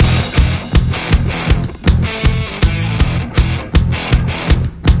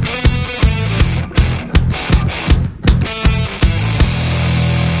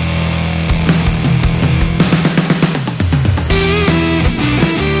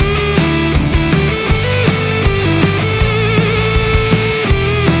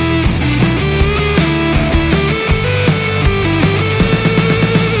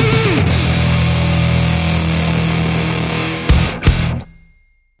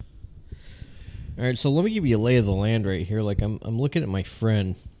All right, so let me give you a lay of the land right here. Like I'm looking at my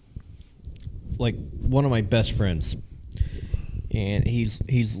friend, like one of my best friends, and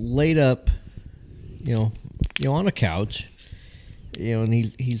he's laid up, on a couch, and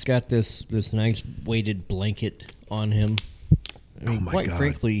he's got this nice weighted blanket on him. I mean, quite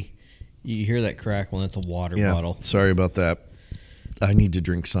frankly, you hear that crackle, and it's a water bottle. Sorry about that. I need to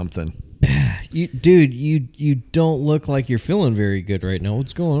drink something. You don't look like you're feeling very good right now.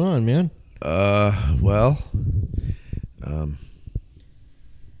 What's going on, man? I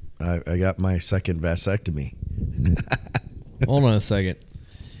got my second vasectomy. Hold on a second.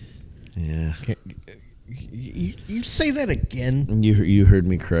 Yeah. You say that again? You heard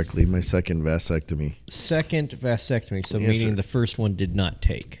me correctly. My second vasectomy. Second vasectomy. So Yes, meaning sir. the first one did not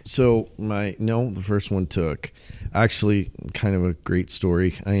take. So the first one took. Actually, kind of a great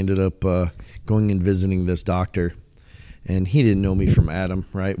story. I ended up going and visiting this doctor, and he didn't know me from Adam.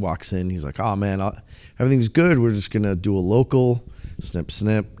 Right? Walks in. He's like, "Oh man, everything's good. We're just gonna do a local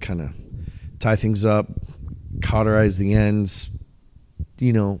snip, kind of tie things up, cauterize the ends,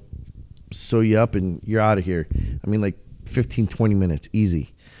 sew you up, and you're out of here." I mean, like 15, 20 minutes,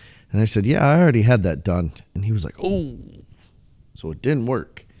 easy. And I said, "Yeah, I already had that done." And he was like, "Oh, so it didn't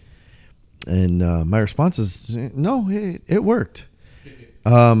work." And my response is, "No, it worked."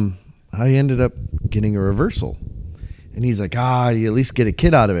 I ended up getting a reversal. And he's like, "You at least get a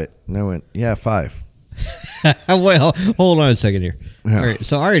kid out of it." And I went, "Yeah, 5. Well, hold on a second here. Yeah. All right,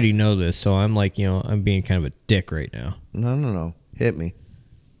 so I already know this, so I'm like, I'm being kind of a dick right now. No. Hit me.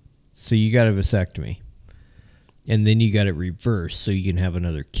 So you got a vasectomy, and then you got it reversed so you can have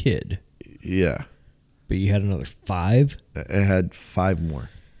another kid. Yeah. But you had another 5? I had 5 more.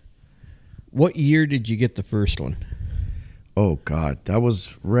 What year did you get the first one? Oh, God. That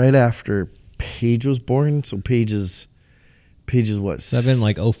was right after Paige was born. So Paige is what? Has that been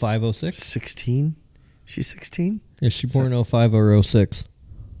like 05, 06? 16? She's 16? Is she born 05 or 06?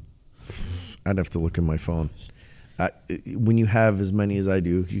 I'd have to look at my phone. When you have as many as I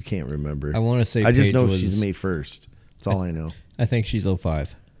do, you can't remember. I want to say I just Paige know was, she's May 1st. That's all I know. I think she's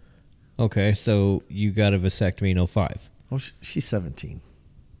 05. Okay, so you got a vasectomy in 05. Oh, she's 17.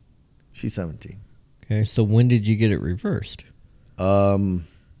 She's 17. Okay, so when did you get it reversed? It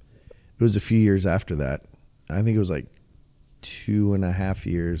was a few years after that. I think it was like 2.5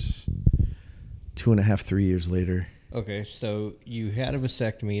 years, 3 years later. Okay, so you had a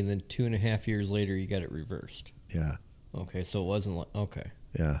vasectomy, and then 2.5 years later, you got it reversed. Yeah. Okay, so it wasn't like, okay.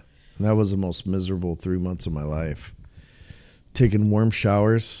 Yeah. And that was the most miserable 3 months of my life. Taking warm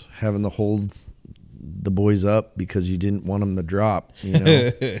showers, having to hold the boys up because you didn't want them to drop.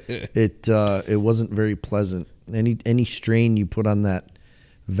 It wasn't very pleasant. Any strain you put on that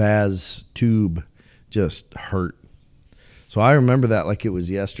vas tube just hurt. So I remember that like it was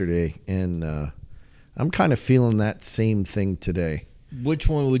yesterday, and I'm kind of feeling that same thing today. Which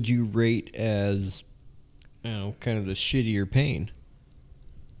one would you rate as, kind of the shittier pain?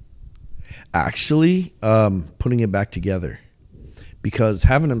 Actually, putting it back together. Because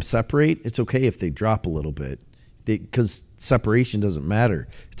having them separate, it's okay if they drop a little bit. Because separation doesn't matter.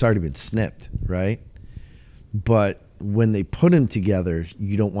 It's already been snipped, right? But when they put them together,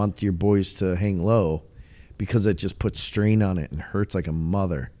 you don't want your boys to hang low because it just puts strain on it and hurts like a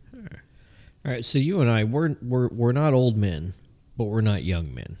mother. All right, so you and I, we're not old men, but we're not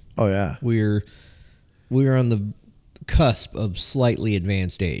young men. Oh, yeah. We're on the cusp of slightly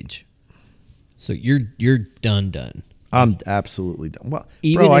advanced age. So you're done. I'm absolutely done. Well,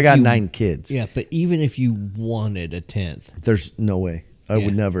 Even bro, I if got you- 9 kids. Yeah, but even if you wanted a 10th, There's no way. I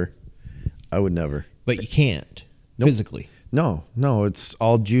would never. but you can't physically. No, it's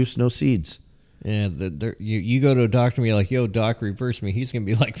all juice, no seeds. Yeah, you go to a doctor and be like, "Yo, doc, reverse me." He's gonna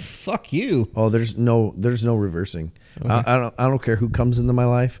be like, "Fuck you." Oh, there's no reversing. Okay. I don't care who comes into my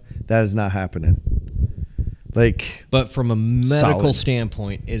life. That is not happening. Like, But from a medical Solid.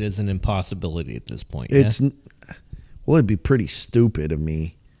 standpoint, it is an impossibility at this point. well, it'd be pretty stupid of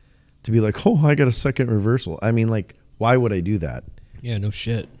me to be like, "Oh, I got a second reversal." I mean, like, why would I do that? Yeah, no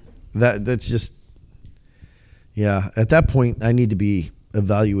shit. That's just, yeah. At that point, I need to be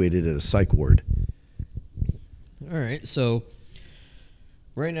evaluated at a psych ward. All right, so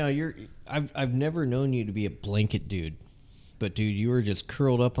right now I've never known you to be a blanket dude, but dude, you were just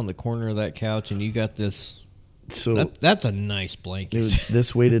curled up on the corner of that couch and you got this. So That's a nice blanket. dude,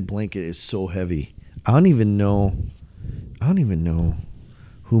 this weighted blanket is so heavy. I don't even know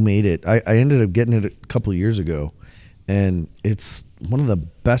who made it. I ended up getting it a couple of years ago, and it's one of the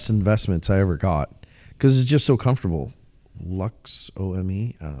best investments I ever got because it's just so comfortable. Lux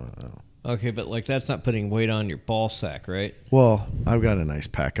OME? I don't know. Okay, but like that's not putting weight on your ball sack, right? Well, I've got an ice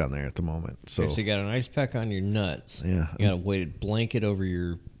pack on there at the moment. So, Okay, so you got an ice pack on your nuts. Yeah. You got a weighted blanket over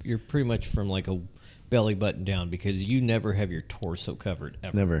you're pretty much from like a belly button down because you never have your torso covered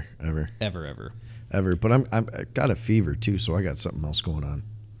ever. never, ever, Ever. But I got a fever too, so I got something else going on.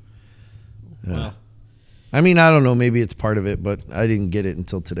 Yeah. Wow. I mean, I don't know. Maybe it's part of it, but I didn't get it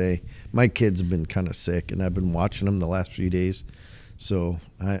until today. My kids have been kind of sick, and I've been watching them the last few days. So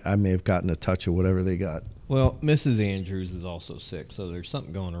I may have gotten a touch of whatever they got. Well, Mrs. Andrews is also sick, so there's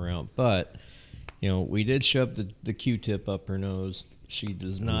something going around. But, we did shove the Q-tip up her nose. She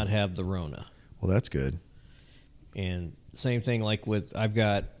does not have the Rona. Well, that's good. And same thing like with, I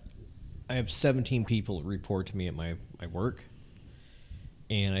have 17 people report to me at my work.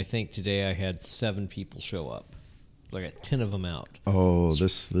 And I think today I had 7 people show up. So I got 10 of them out. Oh,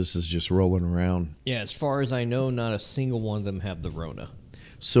 this is just rolling around. Yeah, as far as I know, not a single one of them have the Rona.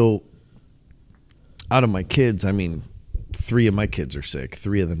 So, out of my kids, I mean, 3 of my kids are sick.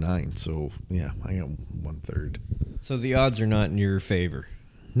 3 of the 9. So, yeah, I got 1/3. So the odds are not in your favor.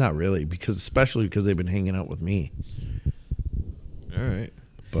 Not really, especially because they've been hanging out with me. All right.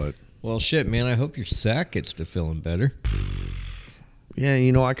 But well, shit, man. I hope your sack gets to feeling better. yeah,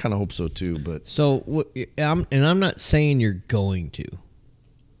 I kind of hope so too. But so, I'm not saying you're going to.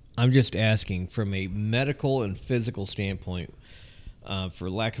 I'm just asking from a medical and physical standpoint, for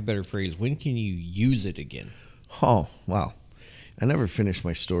lack of a better phrase, when can you use it again? oh wow, I never finished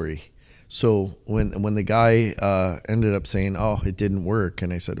my story. So when the guy ended up saying, "Oh, it didn't work,"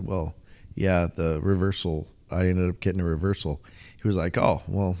 and I said, "Well, yeah, the reversal. I ended up getting a reversal." He was like, "Oh,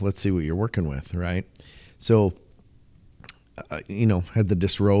 well, let's see what you're working with, right?" So, had to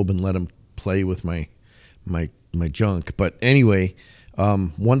disrobe and let him play with my junk. But anyway,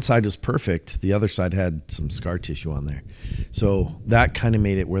 one side was perfect. The other side had some scar tissue on there. So that kind of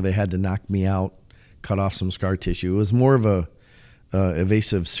made it where they had to knock me out, cut off some scar tissue. It was more of a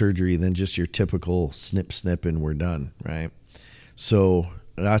evasive surgery than just your typical snip and we're done, right? So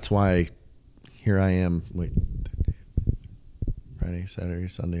that's why here I am. Wait, Friday, Saturday,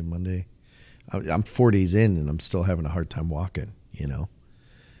 Sunday, Monday. I'm 4 days in and I'm still having a hard time walking, and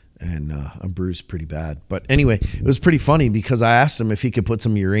I'm bruised pretty bad. But anyway, it was pretty funny because I asked him if he could put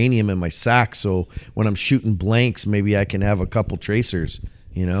some uranium in my sack so when I'm shooting blanks, maybe I can have a couple tracers,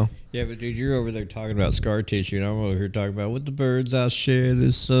 Yeah, but dude, you're over there talking about scar tissue, and I'm over here talking about with the birds I'll share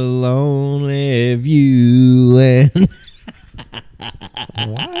this lonely view. And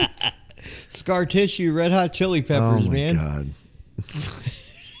What? Scar tissue, Red Hot Chili Peppers, oh my man. God.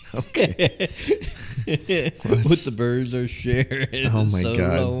 Okay. What the birds are sharing. Oh my so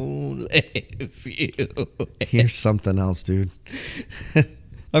God. Lonely view. Here's something else, dude.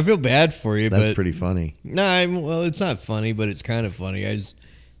 I feel bad for you, That's but pretty funny. well, it's not funny, but it's kind of funny.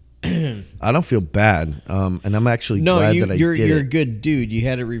 I don't feel bad, and I'm actually glad that I did you're a it. good dude. You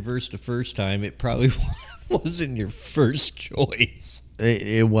had it reversed the first time. It probably wasn't your first choice.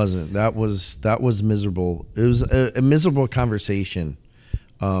 It wasn't. That was miserable. It was a miserable conversation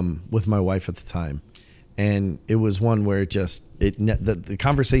with my wife at the time, and it was one where the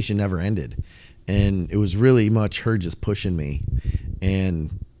conversation never ended, and it was really much her just pushing me,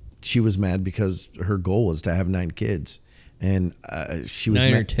 and she was mad because her goal was to have 9 kids, and she was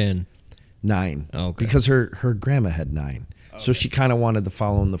 9 or 10. 9. Okay. Because her grandma had 9. Okay. So she kind of wanted to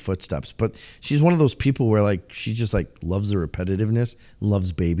follow in the footsteps. But she's one of those people where like she just like loves the repetitiveness and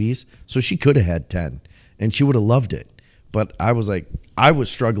loves babies. So she could have had 10 and she would have loved it. But I was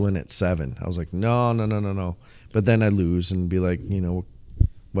struggling at 7. I was like, no. But then I lose and be like,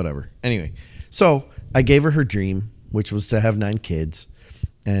 whatever. Anyway, so I gave her dream, which was to have 9 kids.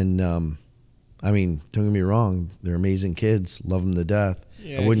 And I mean, don't get me wrong, they're amazing kids, love them to death.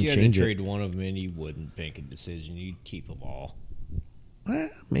 Yeah, I wouldn't if you change had to it. trade one of them in, you wouldn't make a decision. You'd keep them all.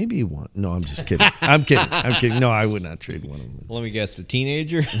 Maybe one. No, I'm just kidding. I'm kidding. No, I would not trade one of them. Let me guess, the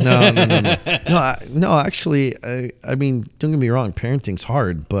teenager? No. No, actually, I mean, don't get me wrong, parenting's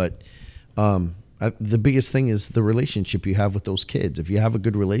hard, but the biggest thing is the relationship you have with those kids. If you have a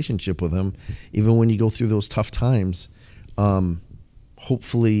good relationship with them, even when you go through those tough times,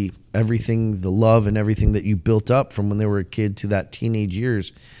 hopefully everything, the love and everything that you built up from when they were a kid to that teenage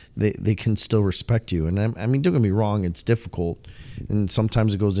years, they can still respect you. And I mean, don't get me wrong, it's difficult, and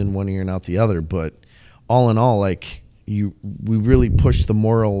sometimes it goes in one ear and out the other. But all in all, like we really push the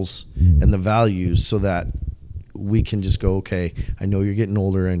morals and the values so that we can just go, okay, I know you're getting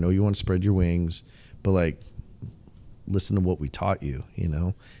older, I know you want to spread your wings, but like listen to what we taught you,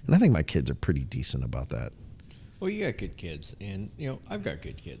 And I think my kids are pretty decent about that. Well, you got good kids, and I've got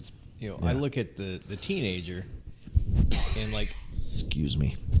good kids. Yeah. I look at the teenager, and like Excuse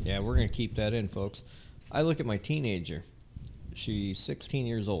me. Yeah, we're going to keep that in, folks. I look at my teenager. She's 16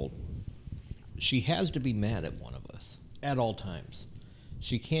 years old. She has to be mad at one of us at all times.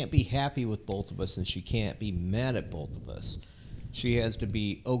 She can't be happy with both of us, and she can't be mad at both of us. She has to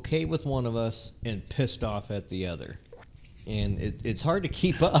be okay with one of us and pissed off at the other. And it's hard to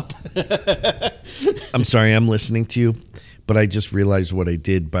keep up. I'm sorry, I'm listening to you, but I just realized what I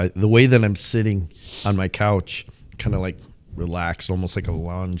did by the way that I'm sitting on my couch, kind of like relaxed, almost like a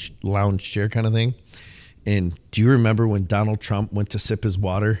lounge chair kind of thing. And do you remember when Donald Trump went to sip his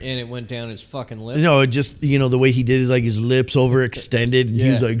water? And it went down his fucking lip? No, it just, the way he did is like his lips overextended. And he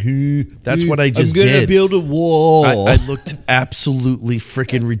was like, that's what I just did. I'm going to did. build a wall. I looked absolutely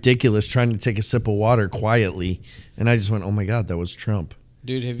freaking ridiculous trying to take a sip of water quietly. And I just went, oh my God, that was Trump.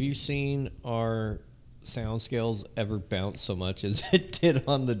 Dude, have you seen our sound scales ever bounce so much as it did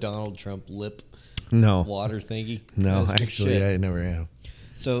on the Donald Trump lip water thingy? No, actually, I never have.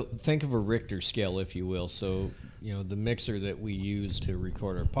 So think of a Richter scale, if you will. So, the mixer that we use to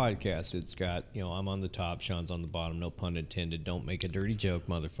record our podcast, it's got, I'm on the top, Shawn's on the bottom, no pun intended. Don't make a dirty joke,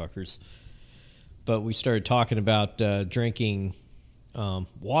 motherfuckers. But we started talking about drinking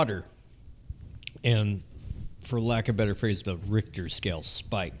water. And for lack of a better phrase, the Richter scale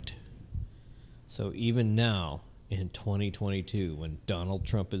spiked. So even now, in 2022, when Donald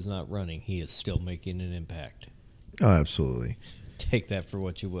Trump is not running, he is still making an impact. Oh, absolutely. Take that for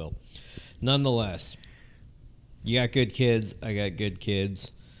what you will. Nonetheless, you got good kids. I got good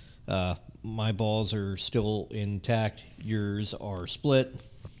kids. My balls are still intact. Yours are split.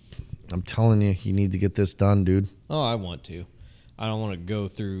 I'm telling you, you need to get this done, dude. Oh, I want to. I don't want to go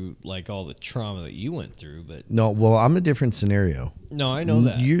through like all the trauma that you went through, but no. Well, I'm a different scenario. No, I know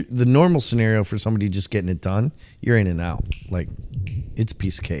that. The normal scenario for somebody just getting it done, you're in and out. Like, it's a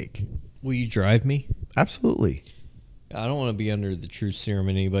piece of cake. Will you drive me? Absolutely. I don't want to be under the truth serum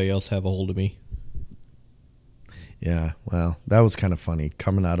and anybody else have a hold of me. Yeah, well, that was kind of funny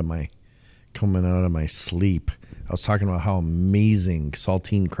coming out of my sleep. I was talking about how amazing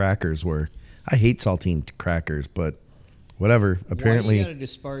saltine crackers were. I hate saltine crackers, but whatever. Apparently, why you gotta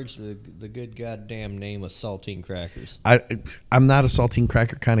disparage the good goddamn name of saltine crackers? I'm not a saltine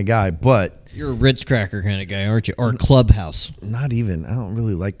cracker kind of guy, but you're a Ritz cracker kind of guy, aren't you? Or a Clubhouse? Not even. I don't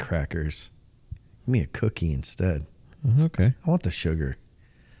really like crackers. Give me a cookie instead. Okay. I want the sugar.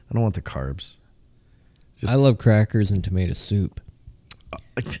 I don't want the carbs. I love crackers and tomato soup.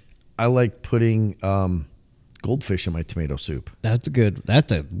 I like putting goldfish in my tomato soup. That's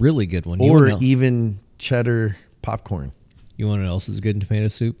a really good one. Or even cheddar popcorn. You want what else is good in tomato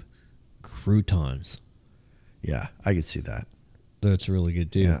soup? Croutons. Yeah, I could see that. That's really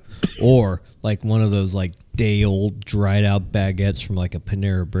good too. Yeah. Or like one of those like day old dried out baguettes from like a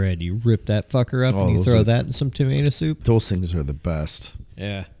Panera Bread. You rip that fucker up and you throw that in some tomato soup. Those things are the best.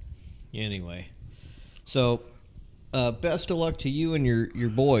 Yeah. Anyway, so best of luck to you and your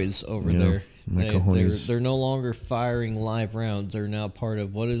boys over there. They're no longer firing live rounds. They're now part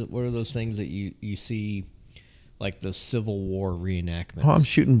of what are those things that you see, like the Civil War reenactments? Oh, I'm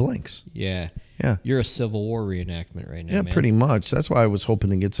shooting blanks. Yeah. Yeah. You're a Civil War reenactment right now, yeah, man. Pretty much. That's why I was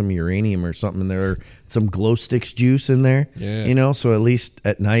hoping to get some uranium or something in there, some glow sticks juice in there. Yeah. So at least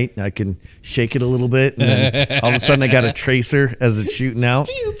at night I can shake it a little bit, and then all of a sudden I got a tracer as it's shooting out.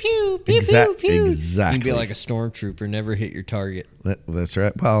 Pew, pew, pew, pew, pew. Exactly. You can be like a stormtrooper, never hit your target. That's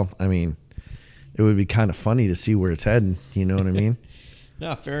right. Well, I mean, it would be kind of funny to see where it's heading. You know what I mean?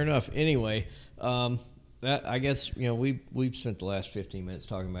 No, fair enough. Anyway, that I guess we've spent the last 15 minutes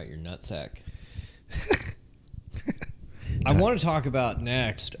talking about your nutsack. I want to talk about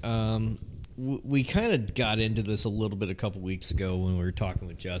next. We kind of got into this a little bit a couple weeks ago when we were talking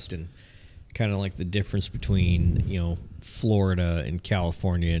with Justin, kind of like the difference between Florida and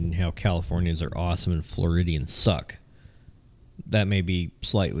California, and how Californians are awesome and Floridians suck. That may be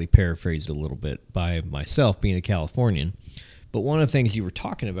slightly paraphrased a little bit by myself being a Californian, but one of the things you were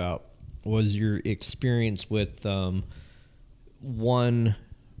talking about was your experience with one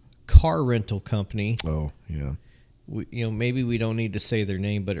car rental company. Oh, yeah. Maybe we don't need to say their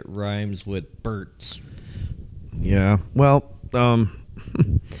name, but it rhymes with Burt's. Yeah. Well,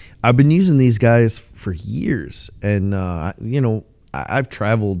 I've been using these guys for years, and I've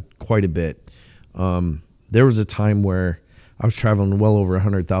traveled quite a bit. There was a time where I was traveling well over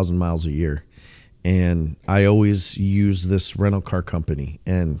 100,000 miles a year, and I always used this rental car company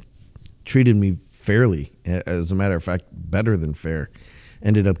and treated me fairly. As a matter of fact, better than fair.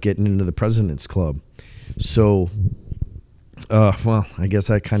 Ended up getting into the President's Club. So, well, I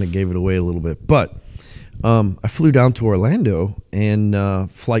guess I kind of gave it away a little bit. But I flew down to Orlando,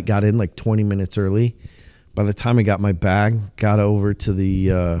 and flight got in like 20 minutes early. By the time I got my bag, got over to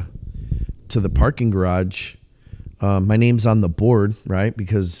the parking garage, my name's on the board, right?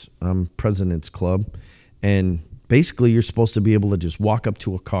 Because I'm President's Club. And basically, you're supposed to be able to just walk up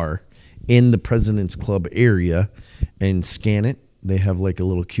to a car in the President's Club area and scan it. They have like a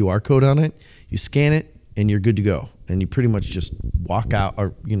little QR code on it. You scan it, and you're good to go. And you pretty much just walk out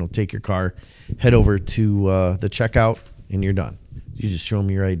or, take your car, head over to the checkout, and you're done. You just show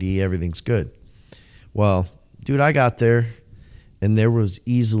them your ID. Everything's good. Well, dude, I got there, and there was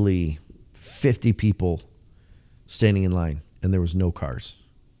easily 50 people standing in line, and there was no cars.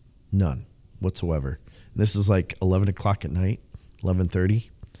 None whatsoever. And this is like 11 o'clock at night, 11:30.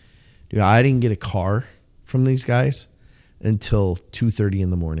 Dude, I didn't get a car from these guys until 2:30 in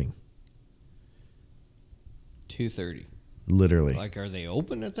the morning. 2:30. Literally. Like, are they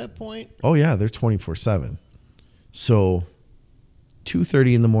open at that point? Oh, yeah, they're 24/7. So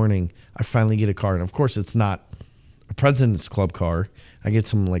 2:30 in the morning, I finally get a car. And, of course, it's not a President's Club car. I get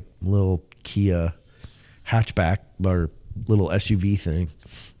some, like, little Kia hatchback or little SUV thing.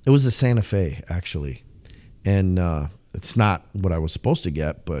 It was a Santa Fe, actually. And it's not what I was supposed to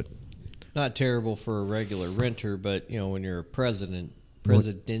get, but... Not terrible for a regular renter, but, when you're a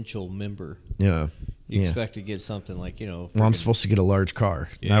presidential member... Yeah. You expect to get something like, Well, I'm supposed to get a large car.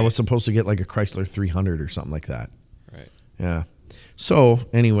 Yeah. I was supposed to get like a Chrysler 300 or something like that. Right. Yeah. So,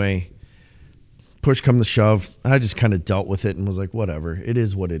 anyway, push come to shove. I just kind of dealt with it and was like, whatever. It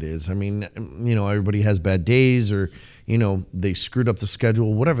is what it is. I mean, everybody has bad days or, they screwed up the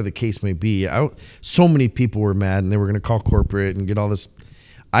schedule, whatever the case may be. So many people were mad and they were going to call corporate and get all this.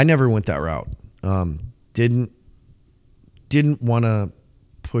 I never went that route. Didn't want to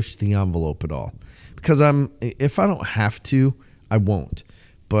push the envelope at all. Because if I don't have to, I won't.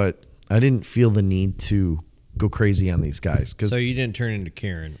 But I didn't feel the need to go crazy on these guys. So you didn't turn into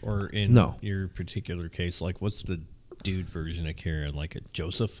Karen, or in your particular case, like what's the dude version of Karen? Like a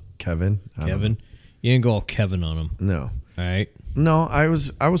Joseph? Kevin? Kevin? You didn't go all Kevin on him. No. All right. No, I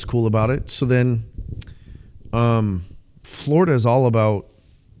was cool about it. So then, Florida is all about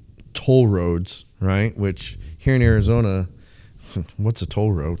toll roads, right? Which here in Arizona, what's a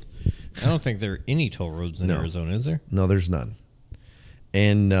toll road? I don't think there are any toll roads in Arizona, is there? No, there's none.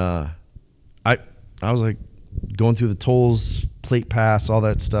 And I was like going through the tolls, plate pass, all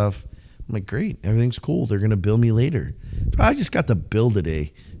that stuff. I'm like, great, everything's cool. They're gonna bill me later. I just got the bill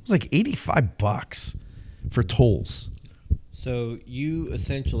today. It was like $85 for tolls. So you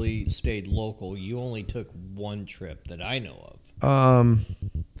essentially stayed local. You only took one trip that I know of.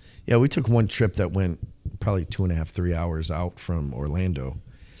 Yeah, we took one trip that went probably 2.5, 3 hours out from Orlando.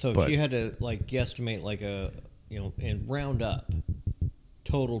 So if you had to like guesstimate like and round up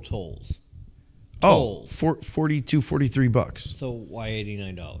total tolls. $42, $43. So why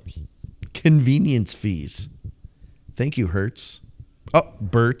 $89? Convenience fees. Thank you, Hertz. Oh,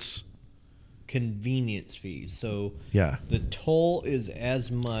 Burt's. Convenience fees. So yeah, the toll is as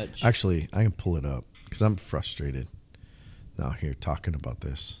much. Actually, I can pull it up because I'm frustrated now here talking about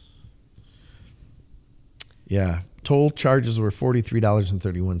this. Yeah, toll charges were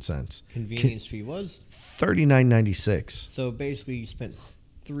 $43.31. Convenience fee was $39.96. So basically, you spent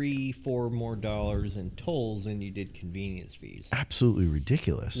 $3-4 more in tolls than you did convenience fees. Absolutely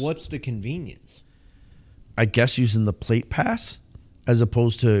ridiculous. What's the convenience? I guess using the plate pass as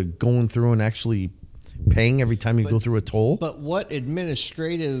opposed to going through and actually paying every time you go through a toll. But what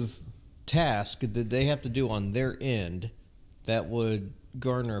administrative task did they have to do on their end that would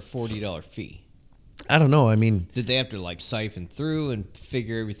garner a $40 fee? I don't know. I mean, did they have to like siphon through and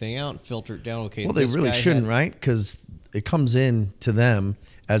figure everything out and filter it down? Okay, well, they really shouldn't, right? Because it comes in to them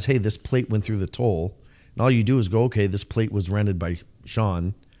as, hey, this plate went through the toll, and all you do is go, okay, this plate was rented by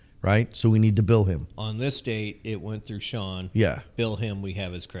Shawn, right? So we need to bill him. On this date, it went through Shawn. Yeah. Bill him. We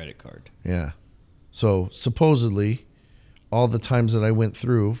have his credit card. Yeah. So supposedly, all the times that I went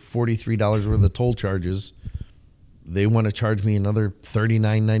through, $43 worth of toll charges, they want to charge me another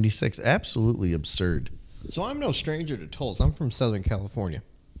 $39.96. Absolutely absurd. So I'm no stranger to tolls. I'm from Southern California.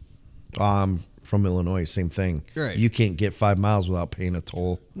 From Illinois, same thing. Right. You can't get 5 miles without paying a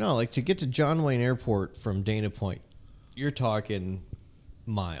toll. No, like to get to John Wayne Airport from Dana Point, you're talking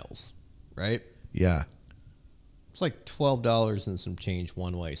miles, right? Yeah. It's like $12 and some change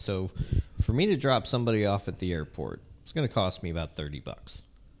one way. So for me to drop somebody off at the airport, it's going to cost me about $30.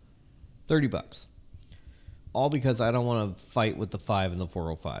 $30. All because I don't want to fight with the 5 and the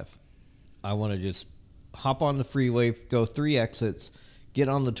 405. I want to just hop on the freeway, go 3 exits, get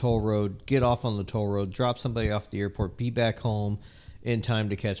on the toll road, get off on the toll road, drop somebody off at the airport, be back home in time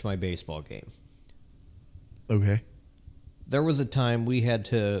to catch my baseball game. Okay. there was a time we had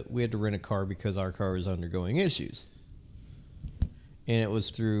to rent a car because our car was undergoing issues, and it was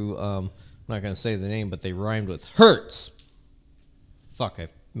through I'm not going to say the name, but they rhymed with Hertz. Fuck, I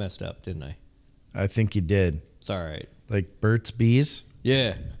messed up, didn't I? I think you did. It's all right. Like Burt's Bees?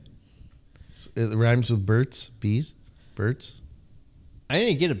 Yeah. It rhymes with Burt's Bees? Burt's? I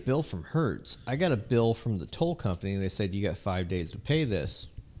didn't get a bill from Hertz. I got a bill from the toll company, and they said, you got 5 days to pay this.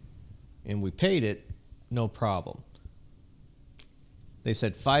 And we paid it, no problem. They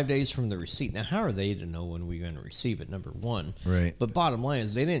said 5 days from the receipt. Now, how are they to know when we're going to receive it, number one? Right. But bottom line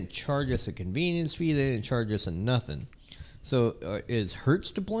is they didn't charge us a convenience fee. They didn't charge us a nothing. So is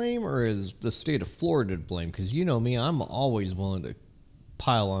Hertz to blame, or is the state of Florida to blame? Because you know me, I'm always willing to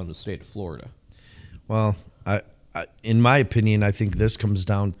pile on the state of Florida. Well, I, in my opinion, I think this comes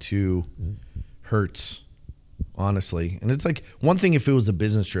down to Hertz, honestly. And it's like one thing if it was a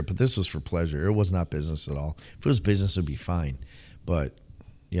business trip, but this was for pleasure. It was not business at all. If it was business, it would be fine. But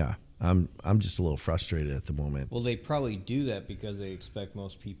yeah, I'm just a little frustrated at the moment. Well, they probably do that because they expect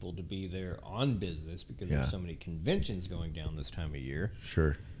most people to be there on business because there's so many conventions going down this time of year.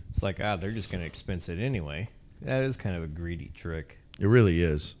 Sure. It's like, they're just going to expense it anyway. That is kind of a greedy trick. It really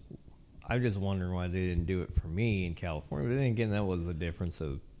is. I'm just wondering why they didn't do it for me in California. But then again, that was a difference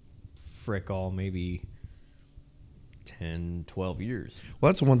of maybe 10, 12 years.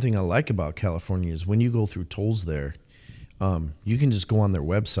 Well, that's one thing I like about California is when you go through tolls there, you can just go on their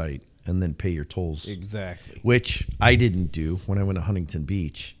website and then pay your tolls. Exactly. Which I didn't do when I went to Huntington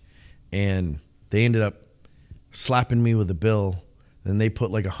Beach. And they ended up slapping me with a bill. Then they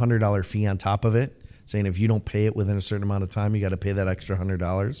put like $100 fee on top of it, saying if you don't pay it within a certain amount of time, you got to pay that extra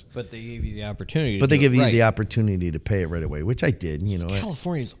 $100. But they gave you the opportunity But they give you the opportunity to pay it right away, which I did. You know,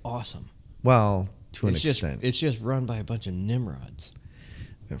 California's awesome. Well, to an extent. It's just run by a bunch of nimrods.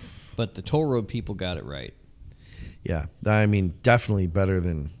 But the toll road people got it right. Yeah. I mean, definitely better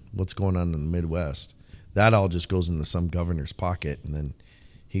than what's going on in the Midwest. That all just goes into some governor's pocket, and then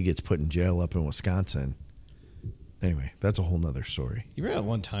he gets put in jail up in Wisconsin. Anyway, that's a whole nother story. You remember that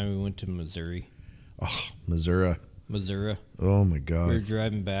one time we went to Missouri? Oh, Missouri. Oh, my God. We were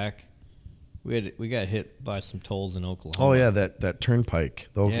driving back. We got hit by some tolls in Oklahoma. Oh, yeah, that turnpike,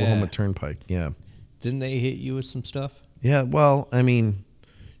 the Oklahoma Turnpike, yeah. Didn't they hit you with some stuff? Yeah, well, I mean,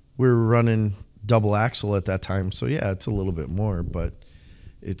 we were running double axle at that time, so yeah, it's a little bit more, but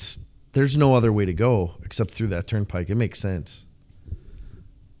there's no other way to go except through that turnpike. It makes sense.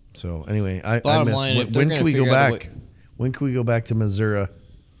 So anyway, I miss. When can we go back? When can we go back to Missouri?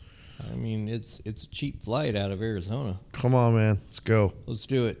 I mean, it's a cheap flight out of Arizona. Come on, man, let's go. Let's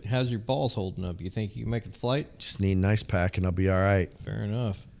do it. How's your balls holding up? You think you can make the flight? Just need an ice pack and I'll be all right. Fair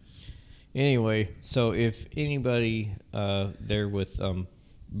enough. Anyway, so if anybody there with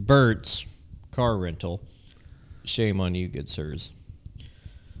Bert's car rental, shame on you, good sirs.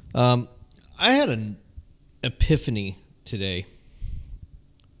 I had an epiphany today,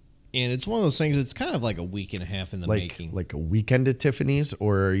 and it's one of those things. It's kind of like a week and a half in the making. Like a weekend at Tiffany's,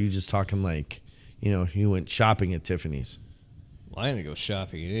 or are you just talking like, you went shopping at Tiffany's? Well, I didn't go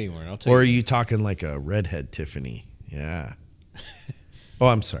shopping anywhere. I'll tell you. Or are you talking like a redhead Tiffany? Yeah. Oh,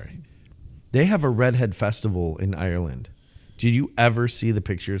 I'm sorry. They have a redhead festival in Ireland. Did you ever see the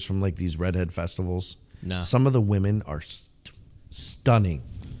pictures from like these redhead festivals? No. Some of the women are stunning.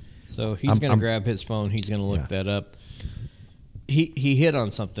 So he's going to grab his phone. He's going to look that up. He hit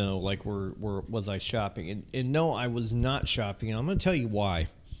on something though, like where was I shopping? And no, I was not shopping. And I'm going to tell you why.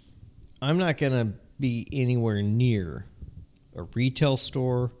 I'm not going to be anywhere near a retail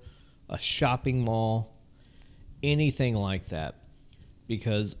store, a shopping mall, anything like that.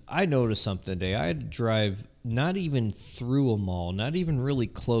 Because I noticed something today. I had to drive not even through a mall, not even really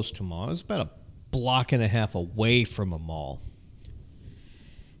close to a mall. I was about a block and a half away from a mall.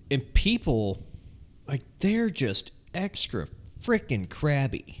 And people, like, they're just extra freaking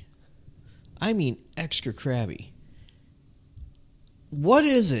crabby. I mean, extra crabby. What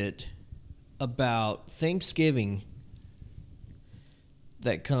is it about Thanksgiving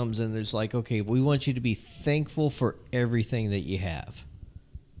that comes and there's like, okay, we want you to be thankful for everything that you have?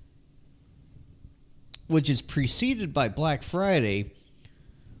 Which is preceded by Black Friday,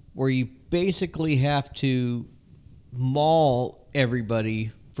 where you basically have to maul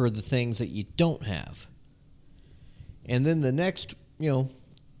everybody for the things that you don't have. And then the next,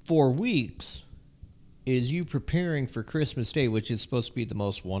 4 weeks is you preparing for Christmas Day, which is supposed to be the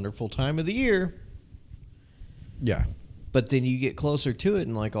most wonderful time of the year. Yeah. But then you get closer to it,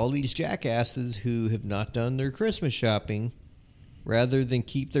 and like all these jackasses who have not done their Christmas shopping, rather than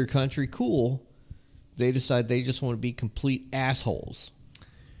keep their country cool, they decide they just want to be complete assholes.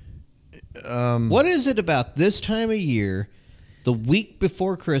 What is it about this time of year the week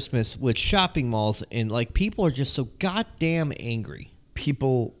before Christmas with shopping malls, and like people are just so goddamn angry.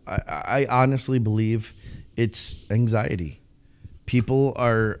 People, I honestly believe it's anxiety. People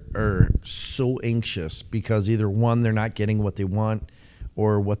are so anxious because either one, they're not getting what they want,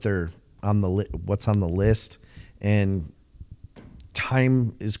 or what's on the list, and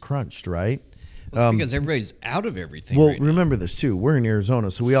time is crunched, right? Because everybody's out of everything. Well, right now. remember this too. We're in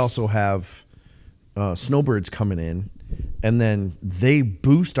Arizona, so we also have snowbirds coming in, and then they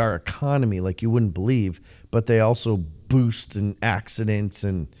boost our economy like you wouldn't believe. But they also boost in accidents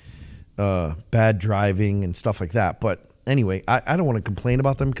and bad driving and stuff like that. But anyway, I don't want to complain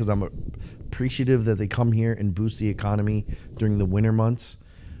about them because I'm appreciative that they come here and boost the economy during the winter months.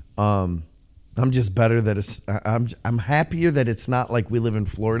 I'm just better that it's. I'm happier that it's not like we live in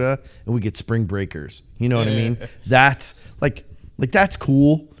Florida and we get spring breakers. You know what I mean? That's like that's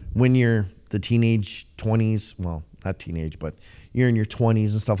cool when you're the teenage 20s. Well, not teenage, but you're in your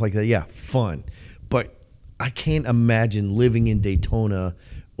 20s and stuff like that. Yeah, fun. But I can't imagine living in Daytona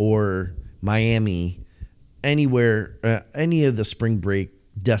or Miami, anywhere, any of the spring break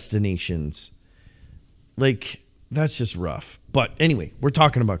destinations. Like, that's just rough. But anyway, we're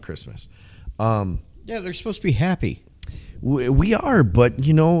talking about Christmas. Yeah, they're supposed to be happy. We are, but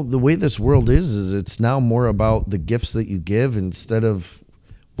you know, the way this world is it's now more about the gifts that you give instead of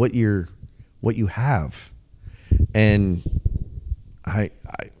what you have. And I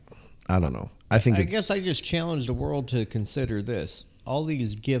don't know. I guess I just challenge the world to consider this. All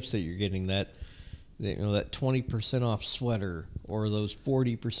these gifts that you're getting, that 20% off sweater, or those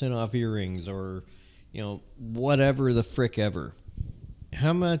 40% off earrings, or whatever the frick ever.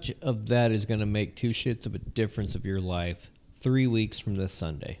 How much of that is going to make two shits of a difference of your life 3 weeks from this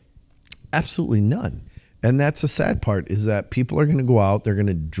Sunday? Absolutely none. And that's the sad part, is that people are going to go out, they're going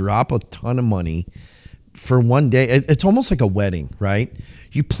to drop a ton of money for one day. It's almost like a wedding, right?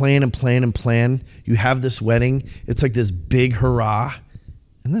 You plan and plan and plan. You have this wedding. It's like this big hurrah.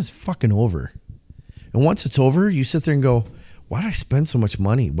 And then it's fucking over. And once it's over, you sit there and go, why did I spend so much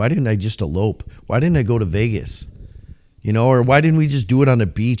money? Why didn't I just elope? Why didn't I go to Vegas? Or why didn't we just do it on a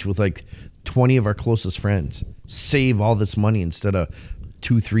beach with like 20 of our closest friends? Save all this money instead of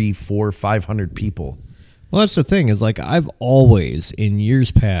 2, 3, 4, 500 people. Well, that's the thing, is like I've always, in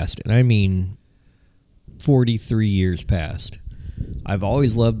years past, and I mean 43 years past, I've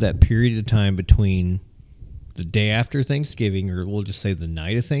always loved that period of time between the day after Thanksgiving, or we'll just say the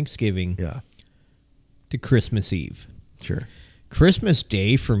night of Thanksgiving, to Christmas Eve. Sure. Christmas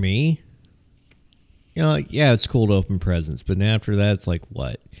Day for me, it's cool to open presents, but after that, it's like,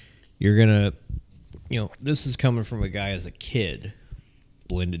 what? You're going to, this is coming from a guy as a kid,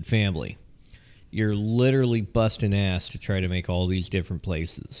 blended family. You're literally busting ass to try to make all these different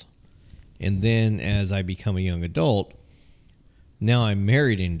places. And then as I become a young adult, now I'm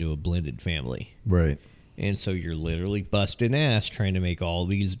married into a blended family. Right. And so you're literally busting ass trying to make all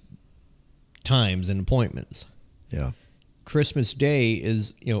these times and appointments. Yeah. Christmas Day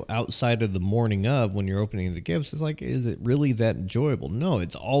is, outside of the morning of when you're opening the gifts, it's like, is it really that enjoyable? No,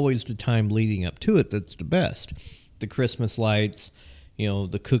 it's always the time leading up to it that's the best. The Christmas lights,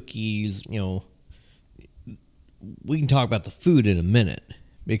 the cookies, we can talk about the food in a minute,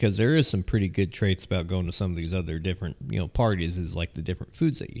 because there is some pretty good traits about going to some of these other different, parties, is like the different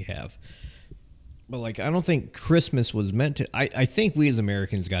foods that you have. But like, I don't think Christmas was meant to, I think we as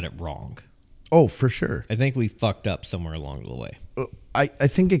Americans got it wrong. Oh, for sure. I think we fucked up somewhere along the way. I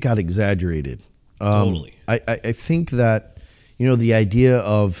think it got exaggerated. Totally. I think that, the idea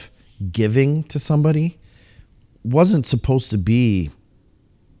of giving to somebody wasn't supposed to be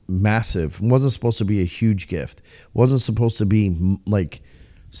massive. It wasn't supposed to be a huge gift. It wasn't supposed to be like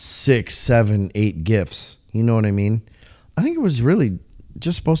 6, 7, 8 gifts. You know what I mean? I think it was really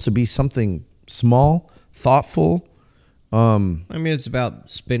just supposed to be something small, thoughtful. I mean, it's about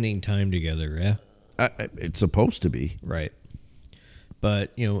spending time together, yeah? It's supposed to be. Right.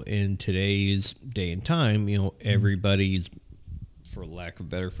 But, in today's day and time, everybody's, for lack of a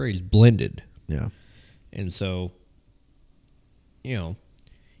better phrase, blended. Yeah. And so,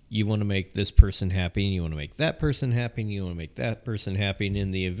 you want to make this person happy, and you want to make that person happy, and you want to make that person happy. And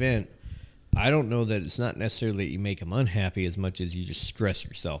in the event, I don't know that it's not necessarily that you make them unhappy as much as you just stress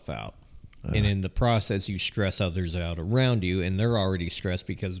yourself out. And in the process, you stress others out around you, and they're already stressed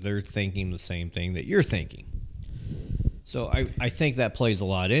because they're thinking the same thing that you're thinking. So I think that plays a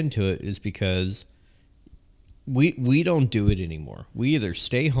lot into it, is because we don't do it anymore. We either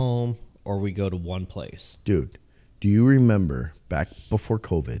stay home or we go to one place. Dude, do you remember back before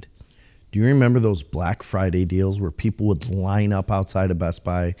COVID, do you remember those Black Friday deals where people would line up outside of Best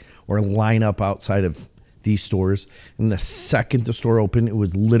Buy or line up outside of these stores. And the second the store opened, it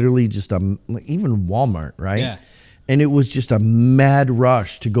was literally just even Walmart, right? Yeah. And it was just a mad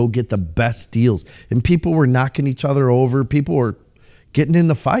rush to go get the best deals. And people were knocking each other over. People were getting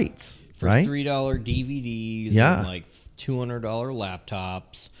into fights, For right? $3 DVDs Yeah. and like $200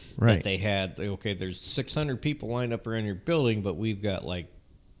 laptops. Right. That they had, okay, there's 600 people lined up around your building, but we've got like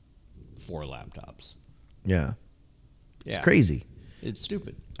 4 laptops. Yeah. Yeah. It's crazy. It's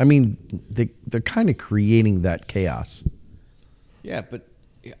stupid. I mean, they're kind of creating that chaos. Yeah, but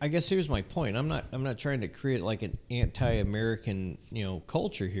I guess here's my point. I'm not trying to create like an anti-American,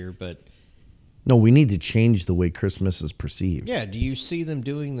 culture here, but No, we need to change the way Christmas is perceived. yeah, do you see them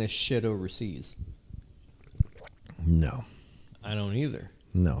doing this shit overseas? No. I don't either.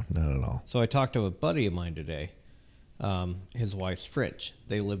 No, not at all. So I talked to a buddy of mine today. His wife's French.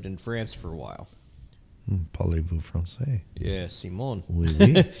 They lived in France for a while. Parlez-vous français? Yeah, Simone. Oui,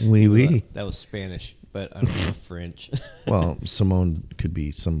 oui. Oui, oui. That was Spanish, but I don't know French. Well, Simone could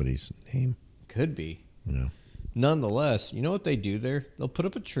be somebody's name. Could be. Yeah. Nonetheless, you know what they do there? They'll put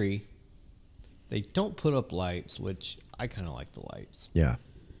up a tree. They don't put up lights, which I kind of like the lights. Yeah.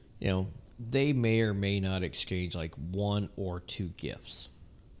 They may or may not exchange like 1 or 2 gifts.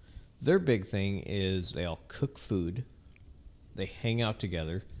 Their big thing is they all cook food. They hang out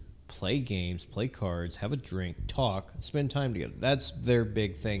together, play games, play cards, have a drink, talk, spend time together. That's their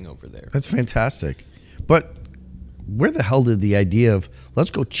big thing over there. That's fantastic. But where the hell did the idea of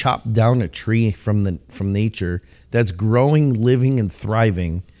let's go chop down a tree from nature that's growing, living, and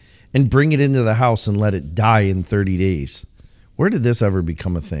thriving and bring it into the house and let it die in 30 days? Where did this ever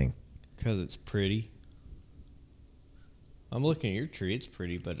become a thing? Because it's pretty. I'm looking at your tree. It's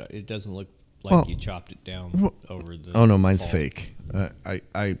pretty, but it doesn't look like you chopped it down over the. Oh no, mine's fall. fake.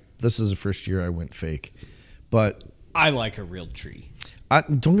 This is the first year I went fake, but I like a real tree.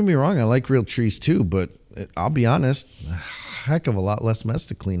 don't get me wrong. I like real trees too, but I'll be honest, a heck of a lot less mess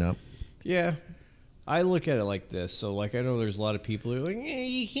to clean up. Yeah. I look at it like this. So, like, I know there's a lot of people who are like, yeah,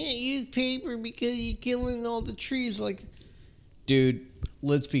 you can't use paper because you're killing all the trees. Like, dude,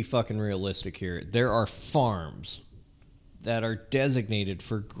 let's be fucking realistic here. There are farms that are designated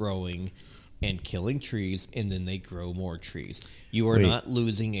for growing and killing trees, and then they grow more trees. You are not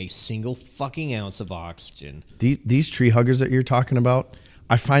losing a single fucking ounce of oxygen. These tree huggers that you're talking about,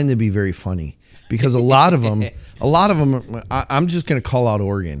 I find them to be very funny because a lot of them, I'm just going to call out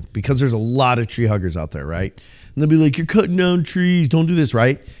Oregon because there's a lot of tree huggers out there, right? And they'll be like, you're cutting down trees, don't do this,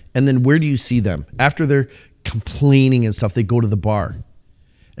 right? And then where do you see them? After they're complaining and stuff, they go to the bar.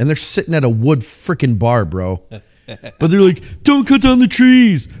 And they're sitting at a wood freaking bar, bro. But they're like, don't cut down the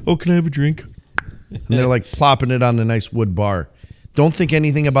trees. Oh, can I have a drink? And they're like plopping it on a nice wood bar. Don't think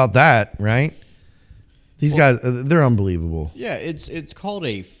anything about that, right? These guys, they're unbelievable. Yeah, it's called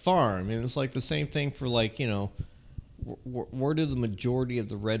a farm, and it's like the same thing for like, where do the majority of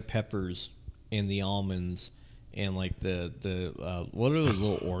the red peppers and the almonds and like the what are those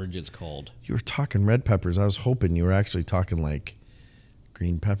little oranges called? You were talking red peppers. I was hoping you were actually talking like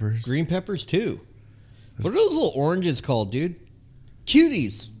green peppers. Green peppers too. What are those little oranges called, dude?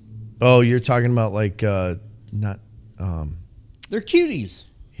 Cuties. Oh, you're talking about like not. They're cuties.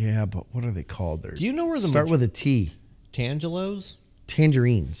 Yeah, but what are they called? Do you know where the start with a T? Tangelos?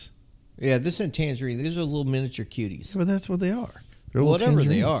 Tangerines. Yeah, this isn't tangerine. These are little miniature cuties. Yeah, but that's what they are. They're Whatever little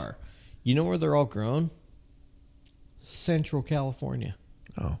they tangerines. are. You know where they're all grown? Central California.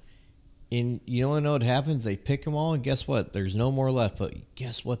 Oh. And you know what happens? They pick them all, and guess what? There's no more left. But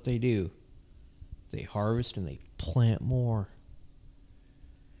guess what they do? They harvest and they plant more.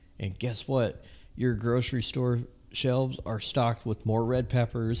 And guess what? Your grocery store shelves are stocked with more red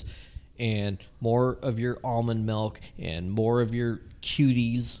peppers and more of your almond milk and more of your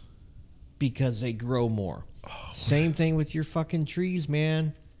cuties because they grow more. Same thing with your fucking trees,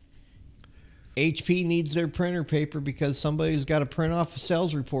 man. HP needs their printer paper because somebody's got to print off a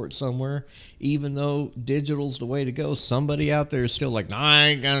sales report somewhere. Even though digital's the way to go, somebody out there is still like, no, I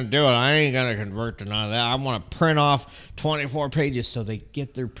ain't going to do it. I ain't going to convert to none of that. I want to print off 24 pages. So they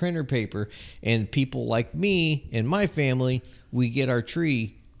get their printer paper. And people like me and my family, we get our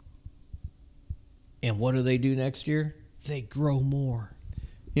tree. And what do they do next year? They grow more.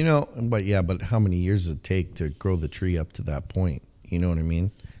 But how many years does it take to grow the tree up to that point? You know what I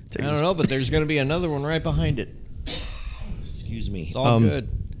mean? I don't know, but there's going to be another one right behind it. Excuse me. It's all good.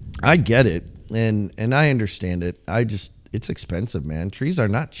 I get it, and I understand it. It's expensive, man. Trees are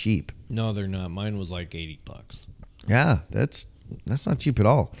not cheap. No, they're not. Mine was like $80. Yeah, that's not cheap at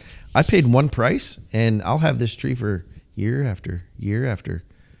all. I paid one price, and I'll have this tree for year after year after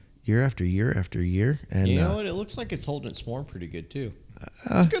year after year after year. And you know what? It looks like it's holding its form pretty good too.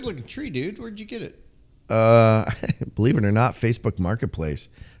 It's a good looking tree, dude. Where'd you get it? Believe it or not, Facebook Marketplace.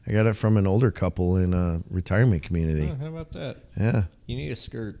 I got it from an older couple in a retirement community. Oh, how about that? Yeah. You need a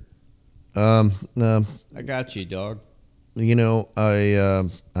skirt. I got you, dog. You know,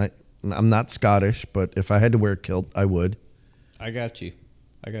 I'm not Scottish, but if I had to wear a kilt, I would. I got you.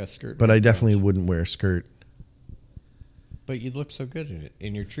 I got a skirt. But I definitely wouldn't wear a skirt. But you'd look so good in it,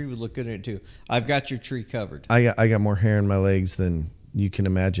 and your tree would look good in it too. I've got your tree covered. I got more hair in my legs than you can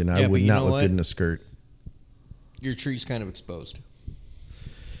imagine. I would not look good in a skirt. Your tree's kind of exposed.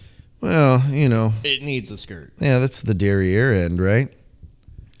 Well, you know. It needs a skirt. Yeah, that's the derriere end, right?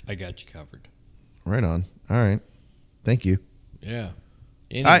 I got you covered. Right on. All right. Thank you. Yeah.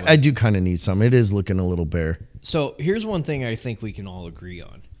 Anyway. I do kind of need some. It is looking a little bare. So here's one thing I think we can all agree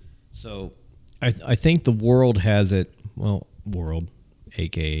on. So I think the world has it, well, world,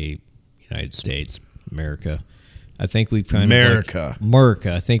 a.k.a. United States, America. I think we've kind America.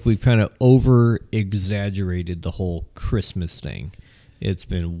 America. I think we've kind of over-exaggerated the whole Christmas thing. It's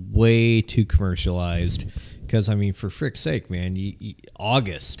been way too commercialized because, I mean, for frick's sake, man,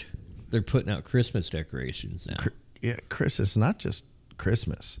 August, they're putting out Christmas decorations now. Yeah, Chris, it's not just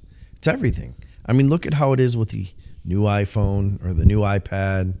Christmas. It's everything. I mean, look at how it is with the new iPhone or the new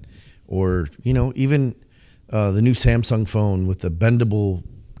iPad or, you know, even the new Samsung phone with the bendable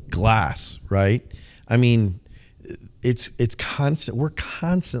glass, right? I mean, it's constant. We're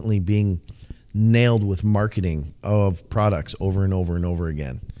constantly being nailed with marketing of products over and over and over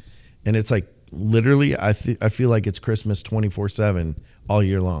again. And it's like literally I feel like it's Christmas 24/7 all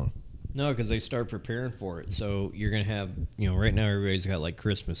year long. No, because they start preparing for it. So you're going to have, you know, right now everybody's got like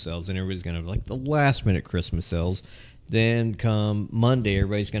Christmas sales and everybody's going to have like the last minute Christmas sales. Then come Monday,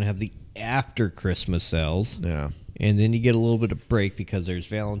 everybody's going to have the after Christmas sales. Yeah. And then you get a little bit of break because there's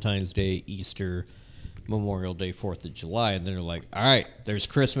Valentine's Day, Easter, Memorial Day, 4th of July. And then they're like, all right, there's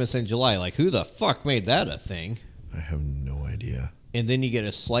Christmas in July. Like, who the fuck made that a thing? I have no idea. And then you get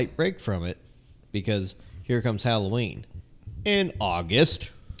a slight break from it because here comes Halloween in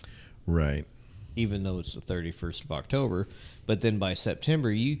August. Right. Even though it's the 31st of October. But then by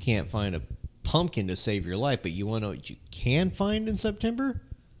September, you can't find a pumpkin to save your life. But you want to know what you can find in September?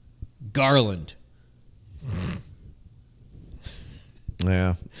 Garland.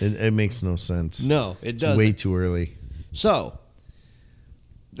 Yeah, it makes no sense. No, it doesn't. Way too early. So,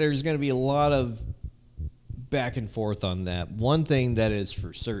 there's going to be a lot of back and forth on that. One thing that is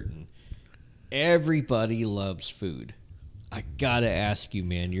for certain, everybody loves food. I got to ask you,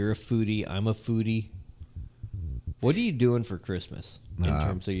 man, you're a foodie, I'm a foodie. What are you doing for Christmas in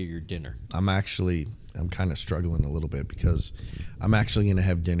terms of your dinner? I'm kind of struggling a little bit because I'm actually going to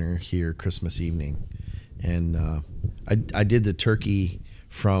have dinner here Christmas evening. And I did the turkey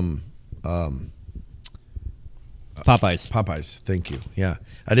from Popeyes. Popeyes, thank you. Yeah,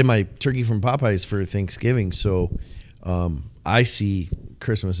 I did my turkey from Popeyes for Thanksgiving. So I see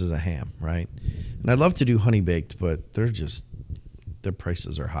Christmas as a ham, right? And I'd love to do honey baked, but their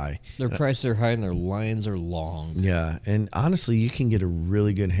prices are high. Their prices are high and their lines are long. Yeah, and honestly, you can get a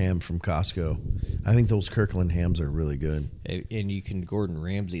really good ham from Costco. I think those Kirkland hams are really good. And you can Gordon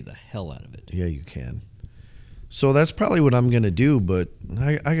Ramsay the hell out of it. Yeah, you can. So that's probably what I'm going to do, but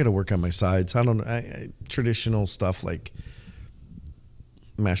I got to work on my sides. I don't know, traditional stuff like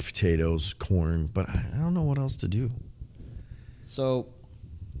mashed potatoes, corn, but I don't know what else to do. So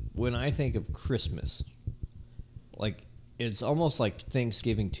when I think of Christmas, like it's almost like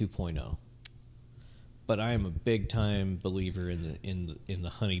Thanksgiving 2.0. But I am a big time believer in the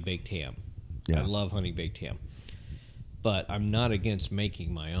honey baked ham. Yeah. I love honey baked ham. But I'm not against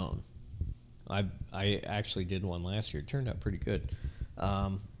making my own. I actually did one last year. It turned out pretty good. I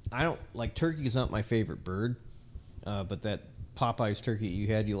don't like turkey's not my favorite bird, but that Popeyes turkey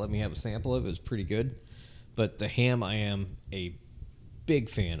you let me have a sample of. It was pretty good. But the ham I am a big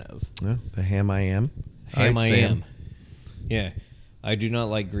fan of. Yeah, the ham I am. Ham right, I Sam. am. Yeah, I do not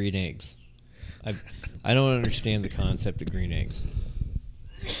like green eggs. I don't understand the concept of green eggs.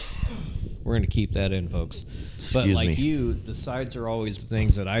 We're going to keep that in, folks. But like me. you, the sides are always the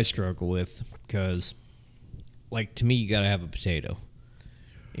things that I struggle with because, like, to me, you got to have a potato.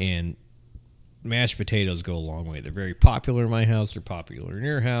 And mashed potatoes go a long way. They're very popular in my house. They're popular in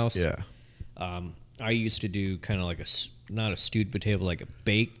your house. Yeah. I used to do kind of like not a stewed potato, but like a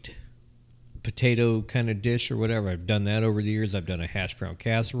baked potato kind of dish or whatever. I've done that over the years. I've done a hash brown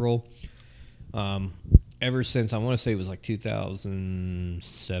casserole. Ever since, I want to say it was like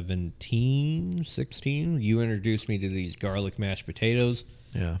 2017, 16, you introduced me to these garlic mashed potatoes.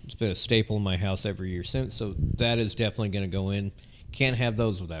 Yeah. It's been a staple in my house every year since, so that is definitely going to go in. Can't have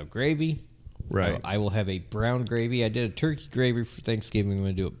those without gravy. Right. I will have a brown gravy. I did a turkey gravy for Thanksgiving. I'm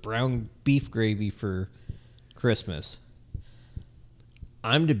going to do a brown beef gravy for Christmas.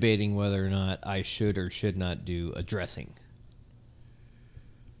 I'm debating whether or not I should or should not do a dressing.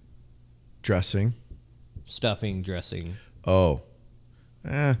 Dressing? Stuffing, dressing. Oh.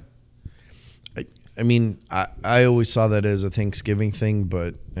 I mean, I always saw that as a Thanksgiving thing,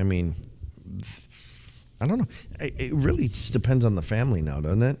 but, I mean, I don't know. It really just depends on the family now,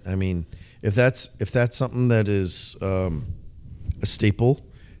 doesn't it? I mean, if that's something that is a staple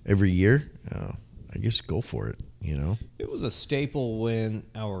every year, I guess go for it, you know? It was a staple when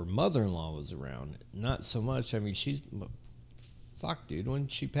our mother-in-law was around. Not so much. I mean, fuck, dude, when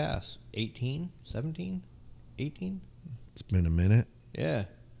did she pass? 18? 17? 18? It's been a minute. Yeah.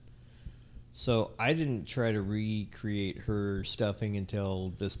 So I didn't try to recreate her stuffing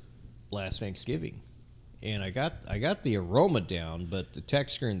until this last Thanksgiving. And I got the aroma down, but the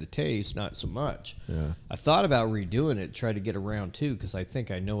texture and the taste, not so much. Yeah. I thought about redoing it, try to get a round 2, because I think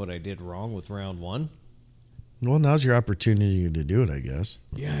I know what I did wrong with round 1. Well, now's your opportunity to do it, I guess.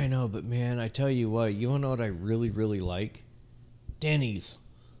 Yeah, I know, but man, I tell you what, you want to know what I really, really like? Denny's.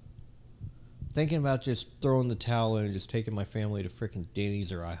 Thinking about just throwing the towel in and just taking my family to frickin'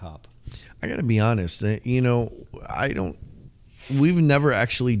 Denny's or IHOP. I gotta be honest, you know, we've never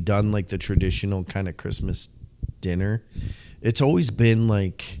actually done like the traditional kind of Christmas dinner. It's always been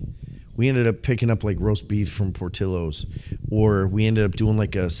like, we ended up picking up like roast beef from Portillo's, or we ended up doing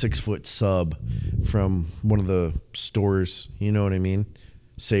like a 6-foot sub from one of the stores, you know what I mean?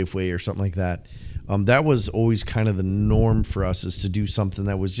 Safeway or something like that. That was always kind of the norm for us, is to do something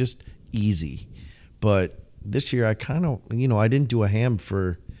that was just easy. But this year I kind of, you know, I didn't do a ham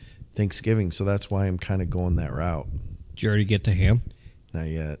for Thanksgiving, so that's why I'm kind of going that route. Did you already get the ham? Not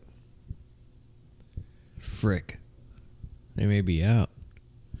yet. Frick. They may be out.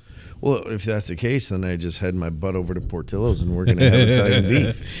 Well, if that's the case, then I just head my butt over to Portillo's and we're going to have Italian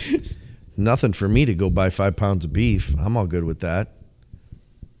beef. Nothing for me to go buy 5 pounds of beef. I'm all good with that.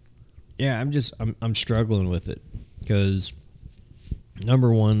 Yeah, I'm struggling with it because,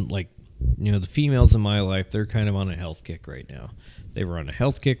 number one, like, you know, the females in my life, they're kind of on a health kick right now. They were on a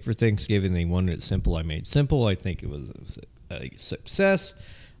health kick for Thanksgiving. They wanted it simple. I made simple. I think it was a success.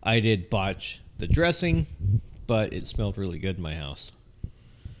 I did botch the dressing, but it smelled really good in my house.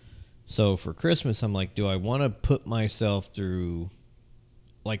 So for Christmas, I'm like, do I want to put myself through,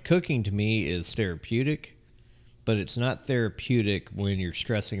 like, cooking to me is therapeutic, but it's not therapeutic when you're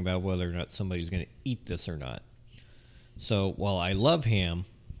stressing about whether or not somebody's going to eat this or not. So while I love ham,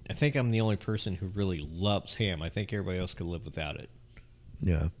 I think I'm the only person who really loves ham. I think everybody else could live without it.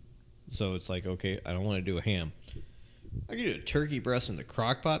 Yeah. So it's like, okay, I don't want to do a ham. I can do a turkey breast in the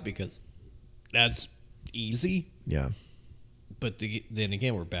crock pot because that's easy. Yeah. But then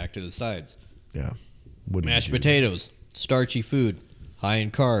again, we're back to the sides. Yeah. Mashed potatoes, starchy food, high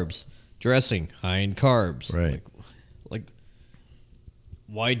in carbs. Dressing, high in carbs. Right. Like,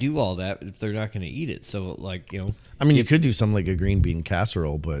 why do all that if they're not going to eat it? So, like, you know. I mean, you could do something like a green bean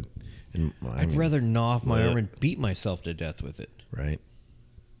casserole, but I'd rather gnaw off my arm and beat myself to death with it. Right.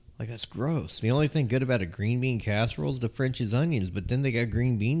 Like, that's gross. The only thing good about a green bean casserole is the French's onions, but then they got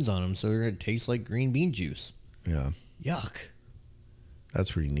green beans on them, so they're going to taste like green bean juice. Yeah. Yuck.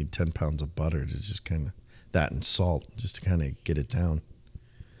 That's where you need 10 pounds of butter to just kind of, that and salt, just to kind of get it down.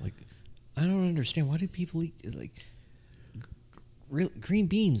 Like, I don't understand. Why do people eat, like, green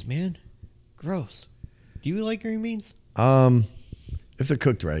beans, man? Gross. Do you like green beans? If they're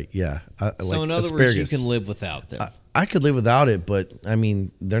cooked right, yeah. So like in other asparagus. words, you can live without them. I could live without it, but I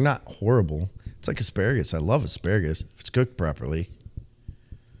mean, they're not horrible. It's like asparagus. I love asparagus if it's cooked properly.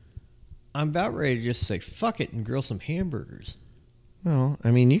 I'm about ready to just say fuck it and grill some hamburgers. Well,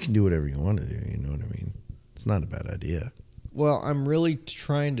 I mean, you can do whatever you want to do. You know what I mean? It's not a bad idea. Well, I'm really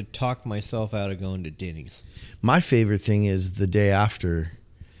trying to talk myself out of going to Denny's. My favorite thing is the day after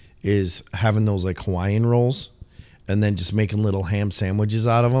is having those like Hawaiian rolls and then just making little ham sandwiches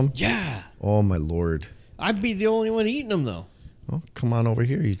out of them. Yeah. Oh, my Lord. I'd be the only one eating them, though. Well, come on over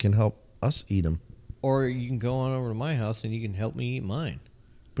here. You can help us eat them. Or you can go on over to my house and you can help me eat mine.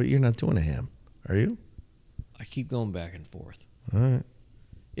 But you're not doing a ham, are you? I keep going back and forth. All right.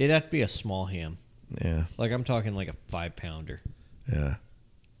 It'd have to be a small ham. Yeah. Like, I'm talking like a 5-pounder. Yeah.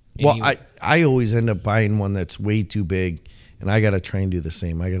 Well, I always end up buying one that's way too big, and I got to try and do the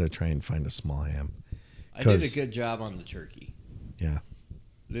same. I got to try and find a small ham. I did a good job on the turkey. Yeah.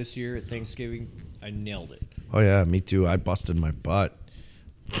 This year at Thanksgiving, I nailed it. Oh, yeah, me too. I busted my butt.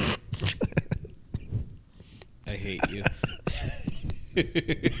 I hate you.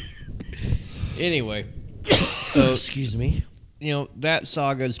 Anyway, so excuse me. You know, that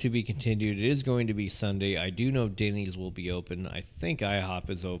saga is to be continued. It is going to be Sunday. I do know Denny's will be open. I think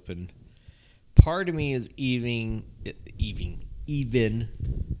IHOP is open. part of me is even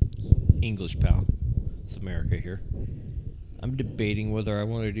English, pal. It's America here. I'm debating whether I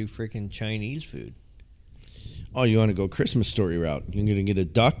want to do freaking Chinese food. Oh, you want to go Christmas story route? You're gonna get a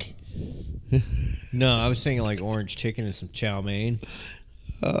duck? No, I was thinking like orange chicken and some chow mein.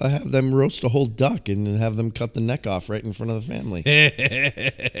 Have them roast a whole duck and then have them cut the neck off right in front of the family.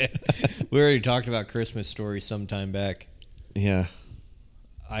 We already talked about Christmas stories some time back. Yeah.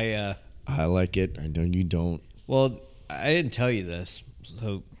 I like it. I know you don't. Well, I didn't tell you this.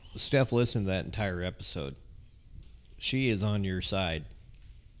 So Steph listened to that entire episode. She is on your side.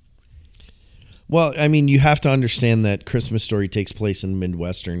 Well, I mean, you have to understand that Christmas Story takes place in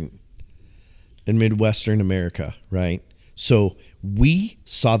Midwestern America, right? So we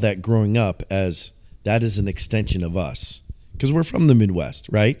saw that growing up as that is an extension of us because we're from the Midwest,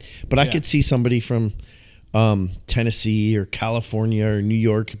 right? But I could see somebody from Tennessee or California or New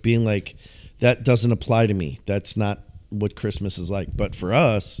York being like, that doesn't apply to me. That's not what Christmas is like. But for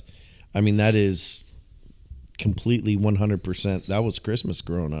us, I mean, that is completely 100%. That was Christmas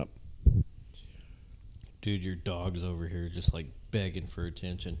growing up. Dude, your dog's over here just like begging for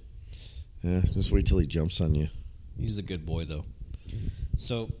attention. Yeah, just wait till he jumps on you. He's a good boy, though.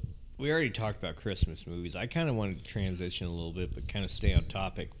 So, we already talked about Christmas movies. I kind of wanted to transition a little bit, but kind of stay on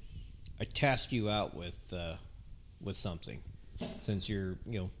topic. I tasked you out with something, since you're,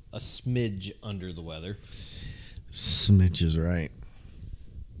 a smidge under the weather. Smidge is right.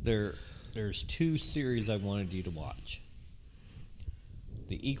 There's 2 series I wanted you to watch.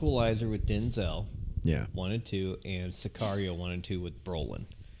 The Equalizer with Denzel, 1 and 2, and Sicario 1 and 2 with Brolin.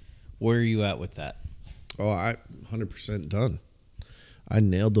 Where are you at with that? Oh, I 100% done. I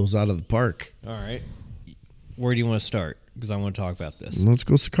nailed those out of the park. All right. Where do you want to start? Because I want to talk about this. Let's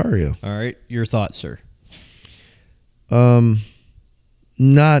go Sicario. All right. Your thoughts, sir?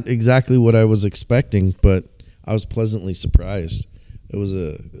 Not exactly what I was expecting, but I was pleasantly surprised. It was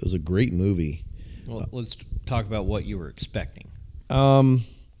a great movie. Well, let's talk about what you were expecting. I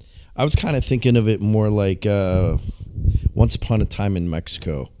was kind of thinking of it more like Once Upon a Time in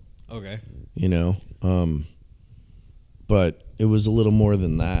Mexico. Okay. But it was a little more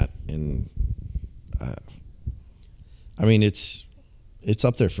than that, and I mean, it's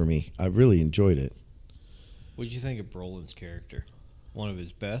up there for me. I really enjoyed it. What did you think of Brolin's character? One of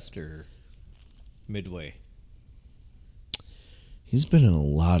his best or midway? He's been in a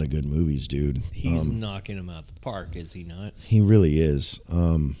lot of good movies, dude. He's knocking him out the park, is he not? He really is.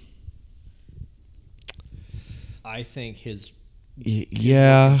 I think his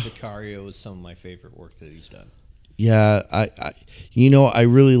Sicario is some of my favorite work that he's done. Yeah, I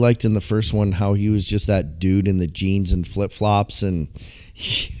really liked in the first one how he was just that dude in the jeans and flip-flops, and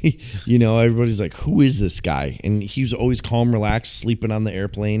everybody's like, who is this guy? And he was always calm, relaxed, sleeping on the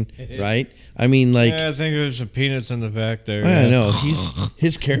airplane, right? I mean, like, I think there's some peanuts in the back there. I know.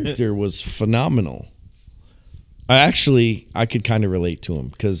 His character was phenomenal. I could kind of relate to him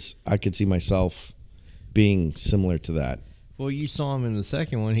because I could see myself being similar to that. Well, you saw him in the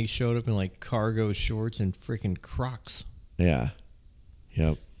second one. He showed up in like cargo shorts and freaking Crocs. Yeah.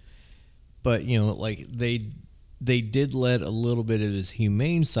 Yep. But, like they did let a little bit of his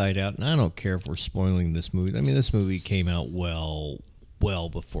humane side out, and I don't care if we're spoiling this movie. I mean, this movie came out well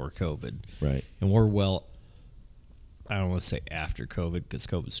before COVID. Right. And we're I don't want to say after COVID because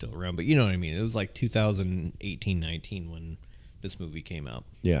COVID's still around, but you know what I mean. It was like 2018-19 when this movie came out.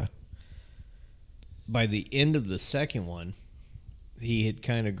 Yeah. By the end of the second one, he had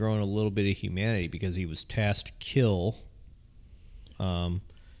kind of grown a little bit of humanity because he was tasked to kill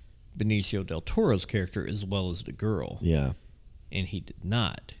Benicio del Toro's character as well as the girl. Yeah. And he did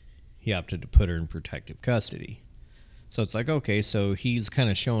not. He opted to put her in protective custody. So it's like, okay, so he's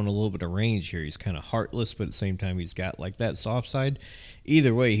kind of showing a little bit of range here. He's kind of heartless, but at the same time he's got like that soft side.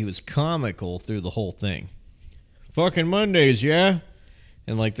 Either way, he was comical through the whole thing. Fucking Mondays, yeah?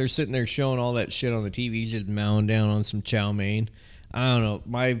 And like they're sitting there showing all that shit on the TV, just mowing down on some chow mein. I don't know.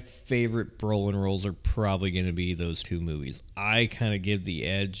 My favorite Brolin roles are probably going to be those 2 movies. I kind of give the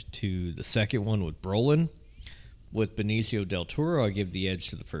edge to the second one with Brolin. With Benicio del Toro, I give the edge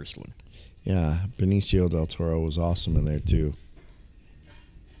to the first one. Yeah, Benicio del Toro was awesome in there too.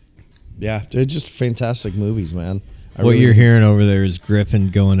 Yeah, they're just fantastic movies, man. What you're hearing over there is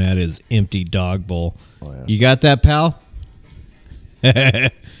Griffin going at his empty dog bowl. Oh, yeah, you got that, pal?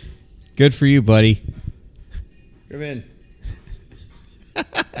 Good for you, buddy. Griffin.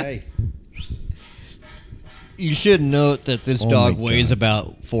 Hey. You should note that this dog weighs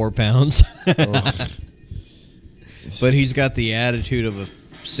about 4 pounds. Oh. But he's got the attitude of a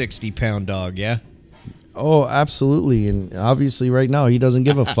 60-pound dog, yeah? Oh, absolutely. And obviously right now he doesn't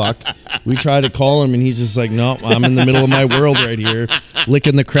give a fuck. We try to call him and he's just like, no, I'm in the middle of my world right here,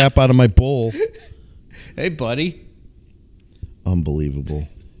 licking the crap out of my bowl. Hey, buddy. Unbelievable.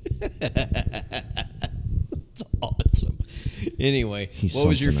 That's awesome. Anyway, what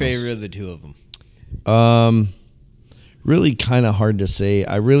was your favorite of the two of them? Really kind of hard to say.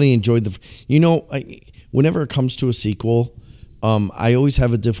 I really enjoyed whenever it comes to a sequel, I always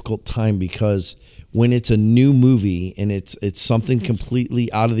have a difficult time because when it's a new movie and it's something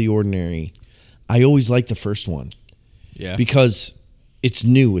completely out of the ordinary, I always like the first one. Yeah. Because it's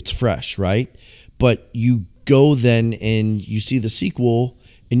new, it's fresh, right? But you go then and you see the sequel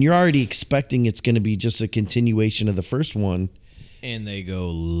and you're already expecting it's going to be just a continuation of the first one. And they go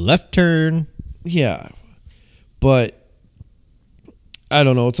left turn. Yeah. But I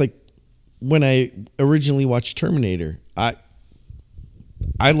don't know. It's like when I originally watched Terminator, I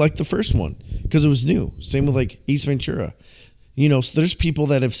liked the first one because it was new. Same with like Ace Ventura. So there's people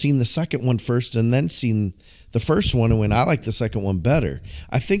that have seen the second one first and then seen the first one and went, I like the second one better.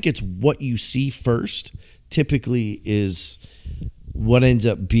 I think it's what you see first typically is what ends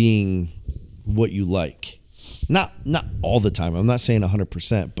up being what you like. Not all the time. I'm not saying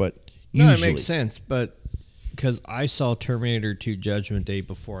 100%, but usually. No, it makes sense. But because I saw Terminator 2 Judgment Day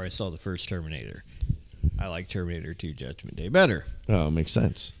before I saw the first Terminator. I like Terminator 2 Judgment Day better. Oh, it makes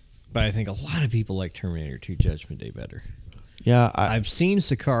sense. But I think a lot of people like Terminator 2 Judgment Day better. Yeah. I've seen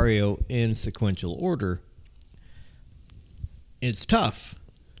Sicario in sequential order. It's tough.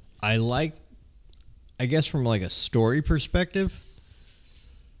 I guess from like a story perspective,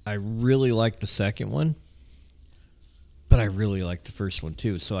 I really like the second one. But I really like the first one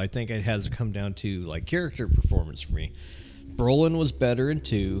too. So I think it has to come down to like character performance for me. Brolin was better in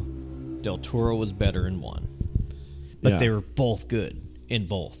 2. Del Toro was better in 1. But they were both good in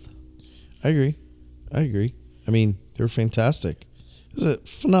both. I agree. I mean, they were fantastic. It was a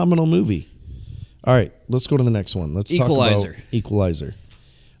phenomenal movie. All right, let's go to the next one. Let's talk about Equalizer.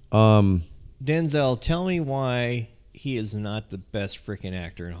 Denzel, tell me why he is not the best freaking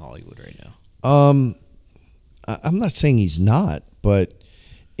actor in Hollywood right now. I'm not saying he's not, but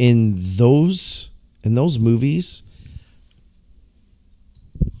in those movies,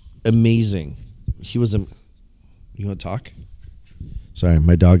 amazing. He was you want to talk? Sorry,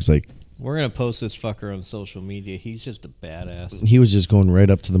 my dog's like. We're gonna post this fucker on social media. He's just a badass. He was just going right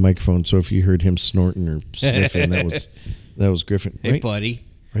up to the microphone. So if you heard him snorting or sniffing, that was Griffin. Hey, right? buddy.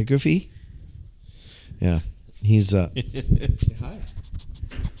 Right, Griffey? Yeah, he's. Say hi.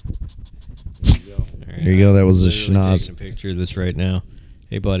 There you go. That was a schnoz. Taking a picture of this right now.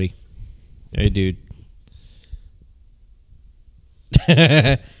 Hey, buddy. Hey, dude.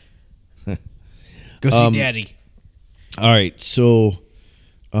 Go see Daddy. All right, so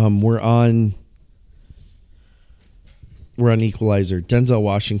we're on Equalizer. Denzel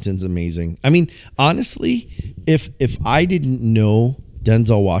Washington's amazing. I mean, honestly, if I didn't know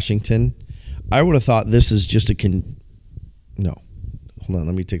Denzel Washington, I would have thought this is just No, hold on.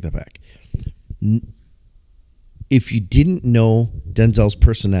 Let me take that back. If you didn't know Denzel's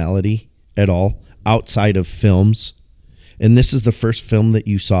personality at all outside of films, and this is the first film that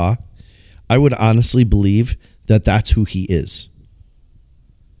you saw, I would honestly believe that that's who he is.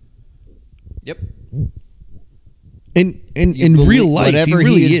 Yep. In real life, whatever he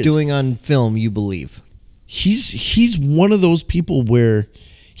really he is doing on film, you believe. He's one of those people where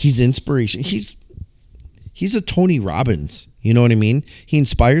he's inspiration. He's a Tony Robbins. You know what I mean? He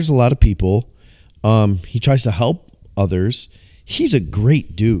inspires a lot of people. He tries to help others. He's a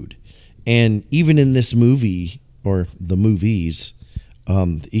great dude. And even in this movie, or the movies,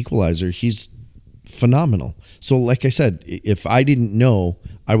 The Equalizer, he's phenomenal. So like I said, if I didn't know,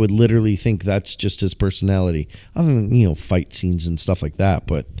 I would literally think that's just his personality. Other than, fight scenes and stuff like that.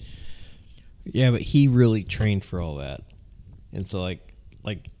 But yeah, but he really trained for all that. And so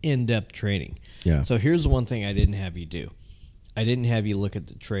like in-depth training. Yeah. So here's the one thing I didn't have you do. I didn't have you look at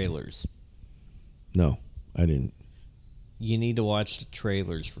the trailers. No, I didn't. You need to watch the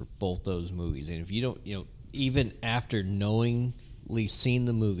trailers for both those movies. And if you don't, even after knowingly seeing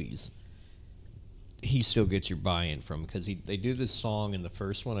the movies, he still gets your buy-in from, because they do this song in the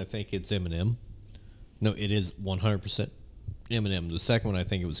first one. I think it's Eminem. No, it is 100% Eminem. The second one, I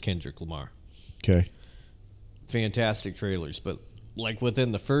think it was Kendrick Lamar. Okay. Fantastic trailers. But like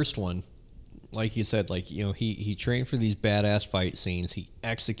within the first one, like you said, he trained for these badass fight scenes. He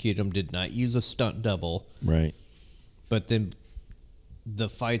executed them, did not use a stunt double. Right. But then the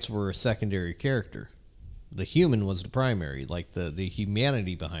fights were a secondary character. The human was the primary, like the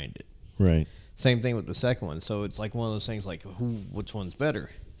humanity behind it. Right. Same thing with the second one. So it's like one of those things like, which one's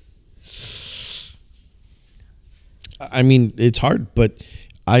better? I mean, it's hard, but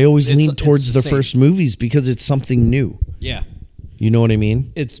I always lean towards the first movies because it's something new. Yeah. You know what I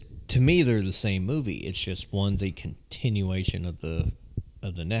mean? To me, they're the same movie. It's just one's a continuation of the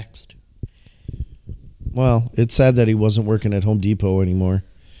next. Well, it's sad that he wasn't working at Home Depot anymore,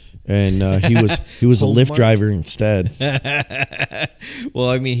 and he was a Lyft driver instead. Well,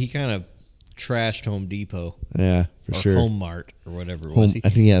 I mean, he kind of trashed Home Depot. Yeah, for sure. Home Mart or whatever it was. I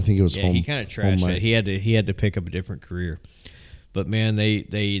think it was Home. He kind of trashed it. He had to pick up a different career. But man,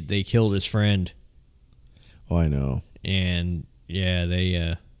 they killed his friend. Oh, I know. And yeah,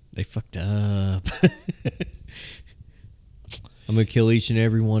 they fucked up. I'm gonna kill each and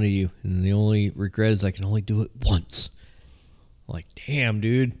every one of you, and the only regret is I can only do it once. I'm like, damn,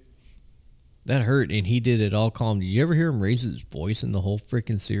 dude, that hurt. And he did it all calm. Did you ever hear him raise his voice in the whole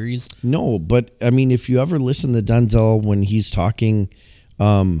freaking series? No, but I mean, if you ever listen to Denzel when he's talking,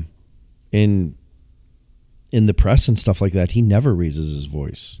 in the press and stuff like that, he never raises his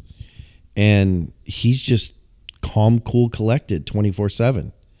voice, and he's just calm, cool, collected,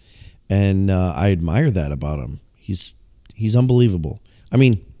 24/7, and I admire that about him. He's unbelievable. I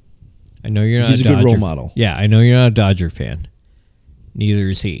mean, I know you're not. He's a good role model. Yeah, I know you're not a Dodger fan. Neither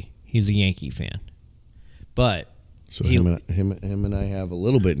is he. He's a Yankee fan. But so him and I have a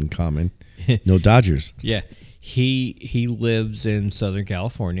little bit in common. No Dodgers. Yeah, he lives in Southern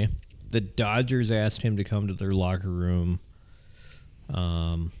California. The Dodgers asked him to come to their locker room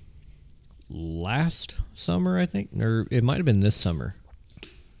last summer, I think, or it might have been this summer. I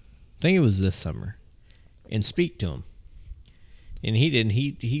think it was this summer, and speak to him. And he didn't.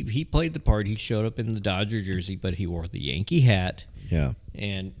 He played the part. He showed up in the Dodger jersey, but he wore the Yankee hat. Yeah.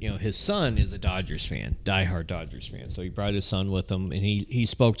 And his son is a Dodgers fan, diehard Dodgers fan. So he brought his son with him, and he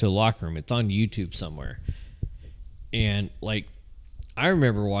spoke to the locker room. It's on YouTube somewhere. And like, I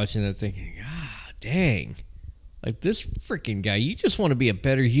remember watching that thinking, ah, dang, like this freaking guy. You just want to be a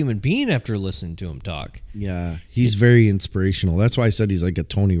better human being after listening to him talk. Yeah, he's very inspirational. That's why I said he's like a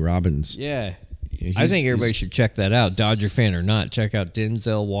Tony Robbins. Yeah. I think everybody should check that out, Dodger fan or not. Check out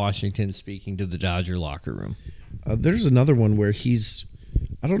Denzel Washington speaking to the Dodger locker room. There's another one where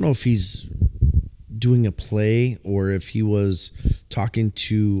I don't know if he's doing a play or if he was talking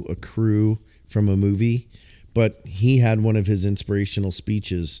to a crew from a movie, but he had one of his inspirational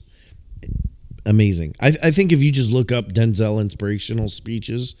speeches. Amazing. I think if you just look up Denzel inspirational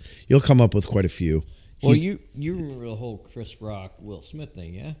speeches, you'll come up with quite a few. Well, you remember the whole Chris Rock, Will Smith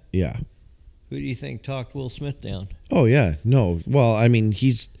thing, yeah? Yeah. Who do you think talked Will Smith down? Oh, yeah. No. Well, I mean,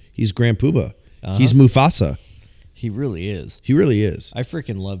 he's Grand Poobah. Uh-huh. He's Mufasa. He really is. He really is. I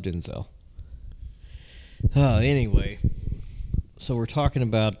freaking love Denzel. Anyway, so we're talking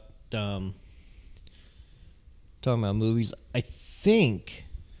about movies. I think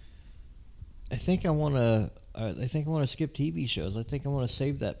I want to skip TV shows. I think I want to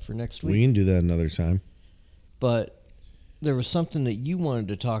save that for next week. We can do that another time. But there was something that you wanted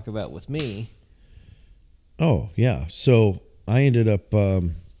to talk about with me. Oh, yeah. So I ended up, I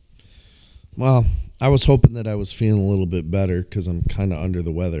was hoping that I was feeling a little bit better because I'm kind of under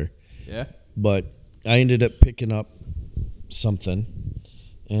the weather. Yeah. But I ended up picking up something.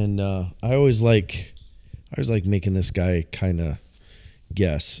 And I always like making this guy kind of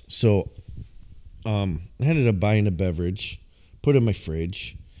guess. So I ended up buying a beverage, put it in my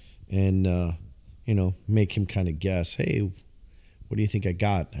fridge, and make him kind of guess. Hey, what do you think I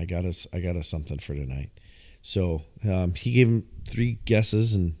got? I got us something for tonight. So he gave him 3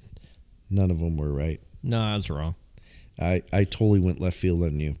 guesses, and none of them were right. No, I was wrong. I totally went left field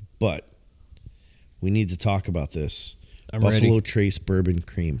on you, but we need to talk about this. I'm Buffalo ready. Trace Bourbon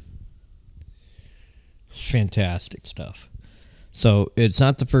Cream. Fantastic stuff. So it's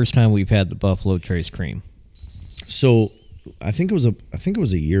not the first time we've had the Buffalo Trace Cream. So I think it was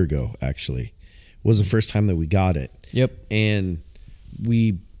a year ago. Actually, it was the first time that we got it. Yep. And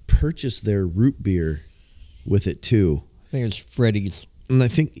we purchased their root beer with it too. I think it's Freddy's. And I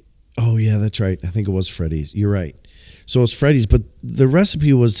think, oh yeah, that's right. I think it was Freddy's. You're right. So it's Freddy's, but the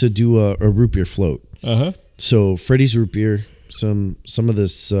recipe was to do a root beer float. Uh-huh. So Freddy's root beer, some of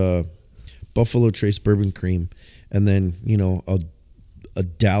this Buffalo Trace Bourbon Cream, and then a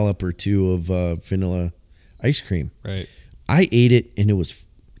dollop or 2 of vanilla ice cream. Right. I ate it and it was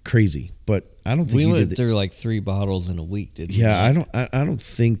crazy, but I don't think we you went did. through like 3 bottles in a week, didn't we? Yeah, I don't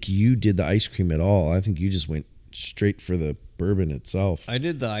think you did the ice cream at all. I think you just went straight for the bourbon itself. I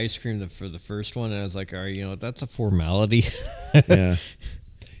did the ice cream for the first one, and I was like, all right, that's a formality. Yeah.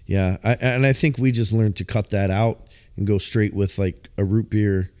 Yeah. I think we just learned to cut that out and go straight with like a root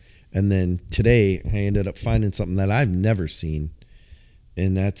beer. And then today I ended up finding something that I've never seen,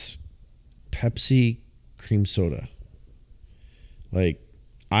 and that's Pepsi cream soda. Like,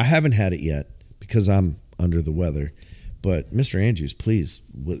 I haven't had it yet because I'm under the weather. But Mr. Andrews, please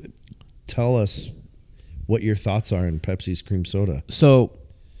tell us what your thoughts are on Pepsi's cream soda. So,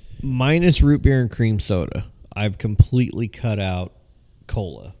 minus root beer and cream soda, I've completely cut out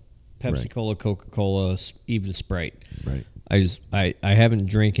cola. Pepsi Cola, Coca-Cola, even Sprite. Right. I haven't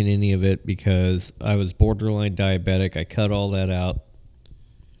drinking any of it because I was borderline diabetic. I cut all that out.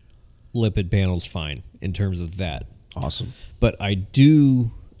 Lipid panel's fine in terms of that. Awesome. But I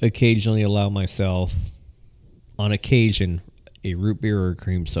do occasionally allow myself, on occasion, a root beer or a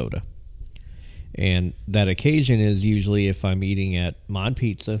cream soda. And that occasion is usually if I'm eating at Mod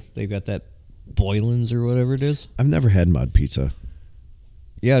Pizza. They've got that Boylan's or whatever it is. I've never had Mod Pizza.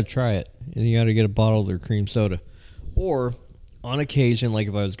 You got to try it. And you got to get a bottle of their cream soda. Or on occasion, like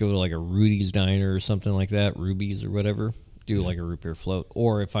if I was going to like a Rudy's Diner or something like that, Ruby's or whatever, do like a root beer float.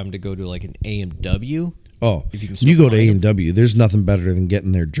 Or if I'm to go to like an A&W. Oh, if you go to A&W, there's nothing better than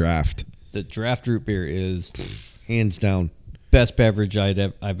getting their draft. The draft root beer is hands down best beverage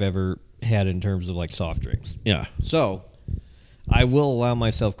I've ever had in terms of like soft drinks. Yeah. So I will allow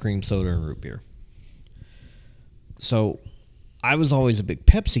myself cream soda and root beer. So I was always a big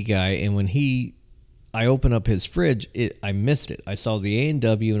Pepsi guy, and when I opened up his fridge, I missed it. I saw the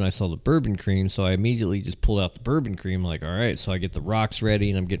A&W and I saw the bourbon cream, so I immediately just pulled out the bourbon cream. Like, all right, so I get the rocks ready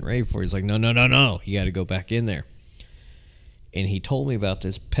and I'm getting ready for it. He's like, no, you got to go back in there. And he told me about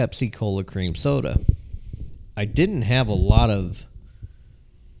this Pepsi Cola cream soda. I didn't have a lot of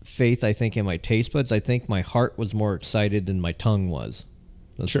faith, I think, in my taste buds. I think my heart was more excited than my tongue was.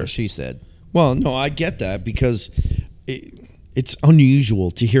 That's what she said. Well, no, I get that because it's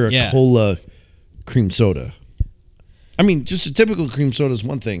unusual to hear a cola cream soda. I mean, just a typical cream soda is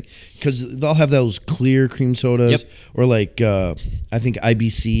one thing because they'll have those clear cream sodas or like I think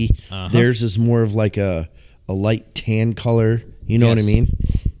IBC. Theirs is more of like a light tan color. You know what I mean?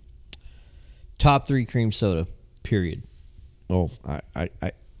 Top 3 cream soda, period. Oh,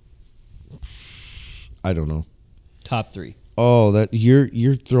 I don't know. Top 3. Oh, that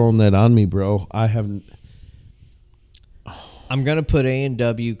you're throwing that on me, bro. I haven't. I'm gonna put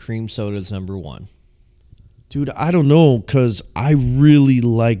A&W cream sodas number 1. Dude, I don't know because I really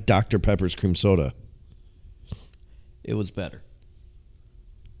like Dr. Pepper's cream soda. It was better.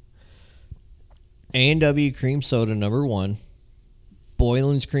 A&W cream soda number 1.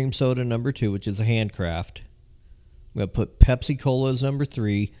 Boylan's cream soda number 2, which is a handcraft. I'm going to put Pepsi Cola as number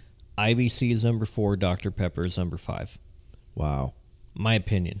 3. IBC is number 4. Dr. Pepper is number 5. Wow. My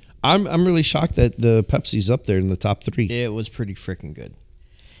opinion. I'm really shocked that the Pepsi's up there in the top 3. It was pretty freaking good.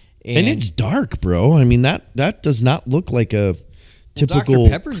 And it's dark, bro. I mean, that does not look like a typical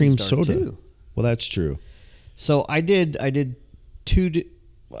cream soda. Too. Well, that's true. So I did 2,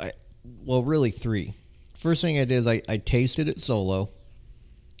 well, really 3. First thing I did is I tasted it solo.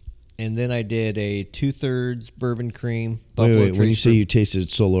 And then I did a 2/3 bourbon cream. Wait. When you say you tasted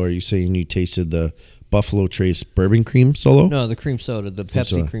it solo, are you saying you tasted the Buffalo Trace bourbon cream solo? No, the cream soda, the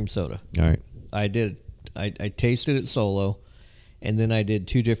Pepsi cream soda. All right. I did. I tasted it solo, and then I did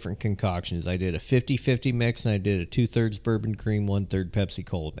 2 different concoctions. I did a 50-50 mix, and I did a 2/3 bourbon cream, 1/3 Pepsi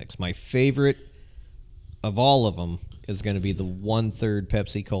Cola mix. My favorite of all of them is going to be the 1/3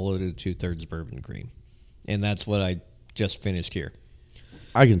 Pepsi Cola to 2/3 bourbon cream, and that's what I just finished here.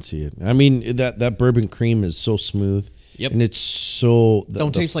 I can see it. I mean, that bourbon cream is so smooth. Yep. And it's so...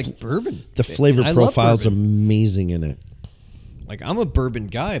 Don't taste like bourbon. The flavor profile is amazing in it. Like, I'm a bourbon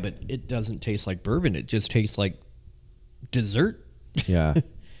guy, but it doesn't taste like bourbon. It just tastes like dessert. Yeah.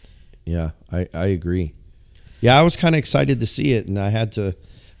 Yeah, I agree. Yeah, I was kind of excited to see it, and I had to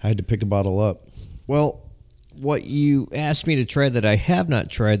pick a bottle up. Well, what you asked me to try that I have not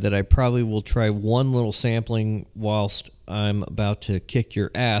tried that I probably will try one little sampling whilst I'm about to kick your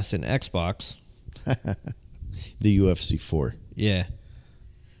ass in Xbox. The UFC 4. Yeah.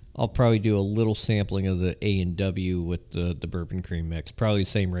 I'll probably do a little sampling of the A&W with the bourbon cream mix. Probably the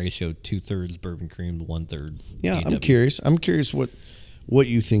same ratio, 2/3 bourbon cream to 1/3 Yeah, A&W. I'm curious. I'm curious what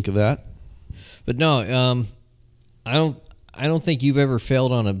you think of that. But no, I don't think you've ever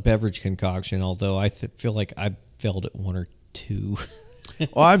failed on a beverage concoction, although I feel like I've failed at 1 or 2.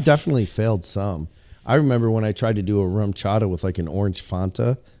 Oh, I've definitely failed some. I remember when I tried to do a rum chata with like an orange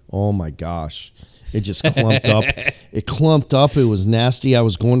Fanta. Oh my gosh. It just clumped up. It clumped up. It was nasty. I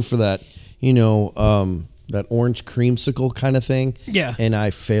was going for that, that orange creamsicle kind of thing. Yeah. And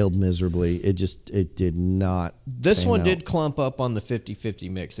I failed miserably. It did not. This one did clump up on the 50-50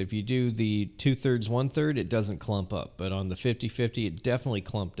 mix. If you do the 2/3, 1/3, it doesn't clump up. But on the 50-50, it definitely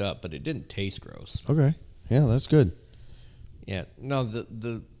clumped up, but it didn't taste gross. Okay. Yeah, that's good. Yeah. No,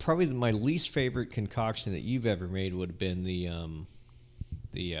 the probably my least favorite concoction that you've ever made would have been the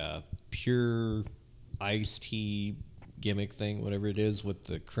the pure iced tea gimmick thing, whatever it is, with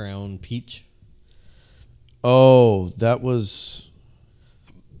the Crown Peach. Oh, that was.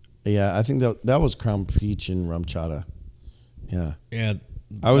 Yeah, I think that was Crown Peach and Rum Chata. Yeah. Yeah.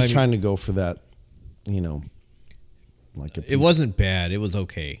 I was trying to go for that, like a peach. It wasn't bad. It was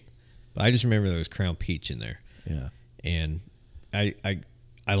okay. But I just remember there was Crown Peach in there. Yeah. And I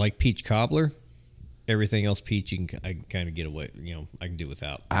like peach cobbler. Everything else peach, I can kind of get away. I can do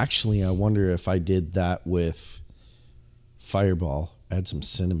without. Actually, I wonder if I did that with Fireball, add some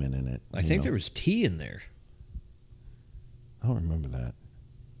cinnamon in it. I think there was tea in there. I don't remember that.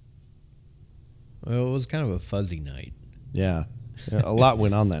 Well, it was kind of a fuzzy night. Yeah. A lot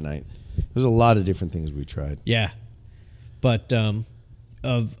went on that night. There's a lot of different things we tried. Yeah. But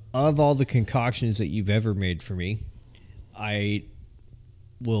of all the concoctions that you've ever made for me, I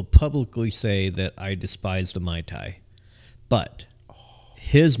will publicly say that I despise the Mai Tai. But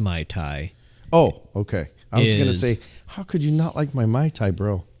his Mai Tai. Oh, okay. I was going to say, how could you not like my Mai Tai,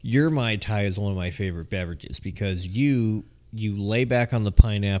 bro? Your Mai Tai is one of my favorite beverages because you lay back on the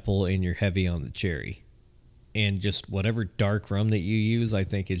pineapple and you're heavy on the cherry. And just whatever dark rum that you use, I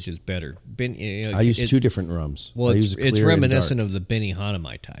think is just better. I use two different rums. Well, it's reminiscent of the Benihana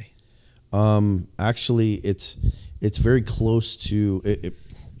Mai Tai. Actually, it's very close to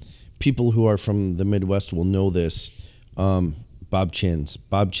people who are from the Midwest will know this. Bob Chin's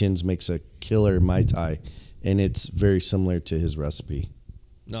makes a killer Mai Tai, and it's very similar to his recipe.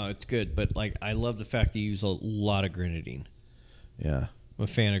 No, it's good, but I love the fact that you use a lot of grenadine. Yeah, I'm a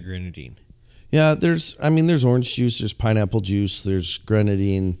fan of grenadine. Yeah, there's orange juice, there's pineapple juice, there's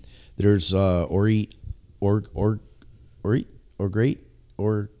grenadine, there's orgeat, or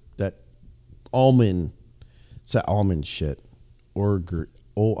that almond. It's that almond shit, Orgreat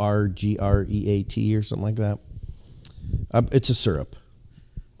or something like that. It's a syrup.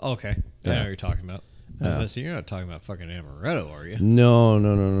 Okay, I know what you're talking about. So you're not talking about fucking amaretto, are you?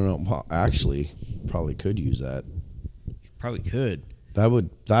 No. Well, actually, probably could use that. Probably could. That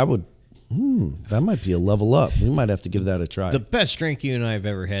might be a level up. We might have to give that a try. The best drink you and I have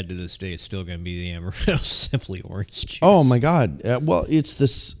ever had to this day is still going to be the amaretto Simply Orange juice. Oh my God! Well, it's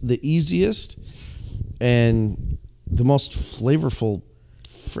the easiest and the most flavorful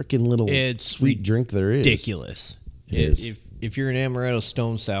freaking little sweet drink there is. Ridiculous. It is. If you're an amaretto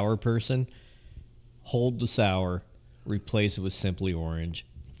stone sour person, hold the sour, replace it with Simply Orange.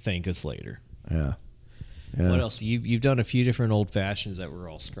 Thank us later. Yeah. What else? You've done a few different old fashions that were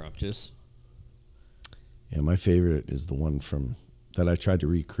all scrumptious. Yeah, my favorite is the one that I tried to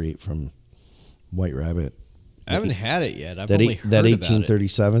recreate from White Rabbit. I haven't had it yet. I've only heard that about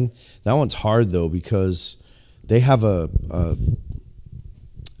 1837. It. That one's hard though because they have a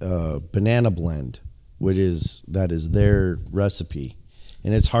banana blend, that is their recipe,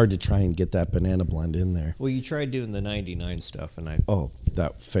 and it's hard to try and get that banana blend in there. Well, you tried doing the 99 stuff, and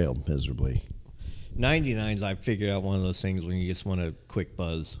that failed miserably. 99's I figured out one of those things when you just want a quick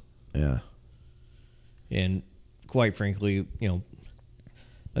buzz. Yeah. And quite frankly,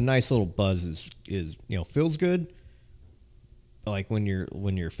 a nice little buzz is feels good. Like when you're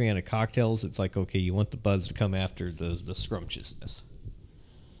a fan of cocktails, it's like, okay, you want the buzz to come after the scrumptiousness.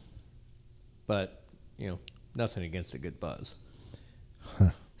 But, nothing against a good buzz. Huh.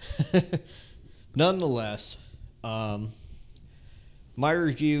 Nonetheless, my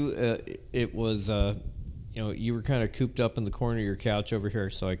review, it was, you were kind of cooped up in the corner of your couch over here,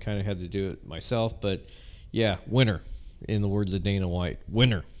 so I kind of had to do it myself. But, yeah, winner, in the words of Dana White.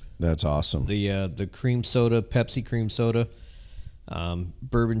 Winner. That's awesome. The cream soda, Pepsi cream soda,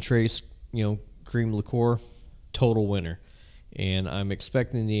 Bourbon Trace, cream liqueur, total winner. And I'm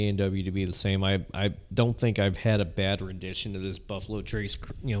expecting the A&W to be the same. I don't think I've had a bad rendition of this Buffalo Trace,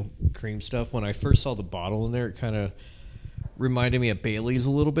 cream stuff. When I first saw the bottle in there, it kind of reminded me of Bailey's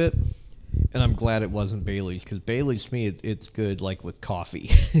a little bit. And I'm glad it wasn't Bailey's, because Bailey's, to me, it's good, like, with coffee.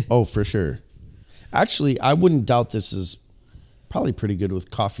 Oh, for sure. Actually, I wouldn't doubt this is probably pretty good with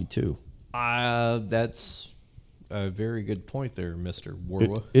coffee, too. That's a very good point there, Mr.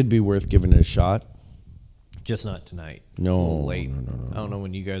 Warwa. It'd be worth giving it a shot. Just not tonight. No, it's a little late. No. I don't know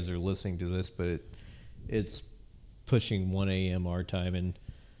when you guys are listening to this, but it's pushing 1 a.m. our time, and,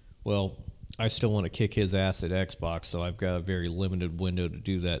 well, I still want to kick his ass at Xbox, so I've got a very limited window to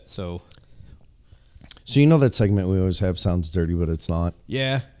do that. So you know that segment we always have sounds dirty, but it's not.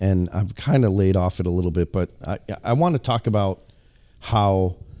 Yeah. And I'm kind of laid off it a little bit, but I want to talk about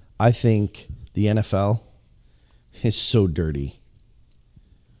how I think the NFL is so dirty.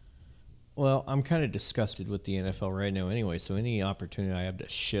 Well, I'm kind of disgusted with the NFL right now anyway, so any opportunity I have to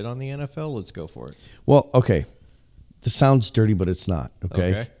shit on the NFL, let's go for it. Well, okay. This sounds dirty, but it's not. Okay.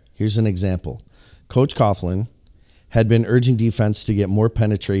 Okay. Here's an example. Coach Coughlin had been urging defense to get more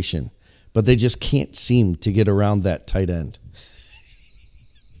penetration, but they just can't seem to get around that tight end.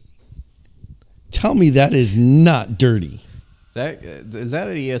 Tell me that is not dirty. Is that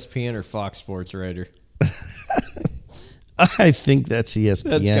an ESPN or Fox Sports writer? I think that's ESPN.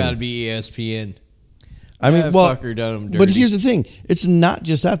 That's got to be ESPN. I mean, well, fucker done him dirty. but here's the thing. It's not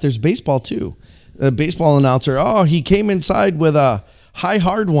just that. There's baseball, too. A baseball announcer, he came inside with a high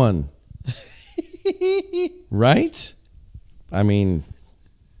hard one. Right? I mean,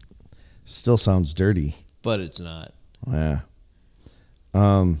 still sounds dirty. But it's not. Yeah.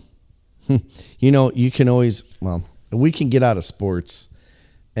 You can always, we can get out of sports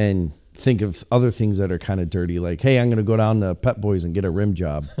and think of other things that are kind of dirty. Like, hey, I'm going to go down to Pep Boys and get a rim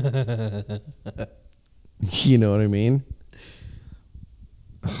job. You know what I mean?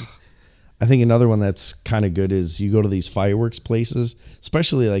 I think another one that's kind of good is you go to these fireworks places,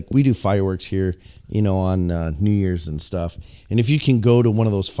 especially like we do fireworks here, on New Year's and stuff. And if you can go to one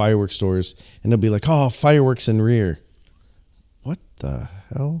of those fireworks stores and they'll be like, fireworks in rear. What the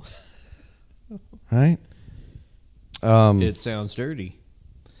hell? Right? It sounds dirty.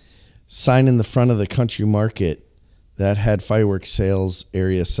 Sign in the front of the country market that had fireworks sales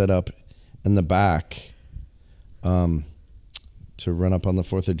area set up in the back to run up on the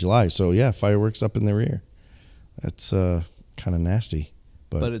 4th of July. So, yeah, fireworks up in the rear. That's kind of nasty.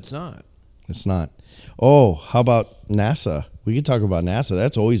 But it's not. It's not. Oh, how about NASA? We could talk about NASA.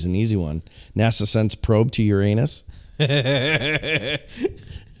 That's always an easy one. NASA sends probe to Uranus.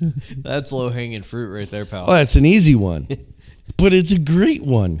 That's low-hanging fruit right there, pal. Oh, that's an easy one. But it's a great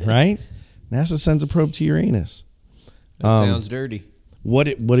one, right? NASA sends a probe to Uranus. That sounds dirty. What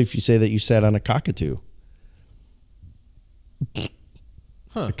if you say that you sat on a cockatoo?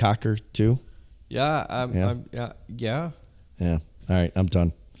 Huh. A cockatoo? Yeah. Yeah. Yeah. All right, I'm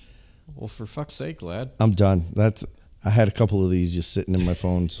done. Well, for fuck's sake, lad. I'm done. I had a couple of these just sitting in my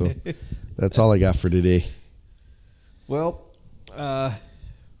phone, so that's all I got for today. Well,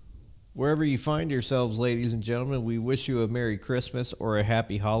 wherever you find yourselves, ladies and gentlemen, we wish you a Merry Christmas or a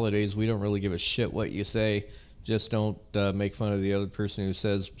Happy Holidays. We don't really give a shit what you say. Just don't make fun of the other person who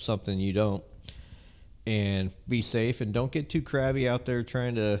says something you don't. And be safe, and don't get too crabby out there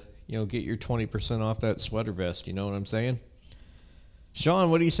trying to, get your 20% off that sweater vest. You know what I'm saying?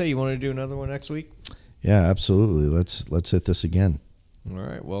 Shawn, what do you say? You want to do another one next week? Yeah, absolutely. Let's hit this again. All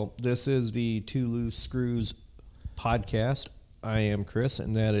right. Well, this is the Two Loose Screws podcast. I am Chris,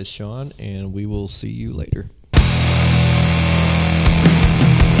 and that is Shawn, and we will see you later.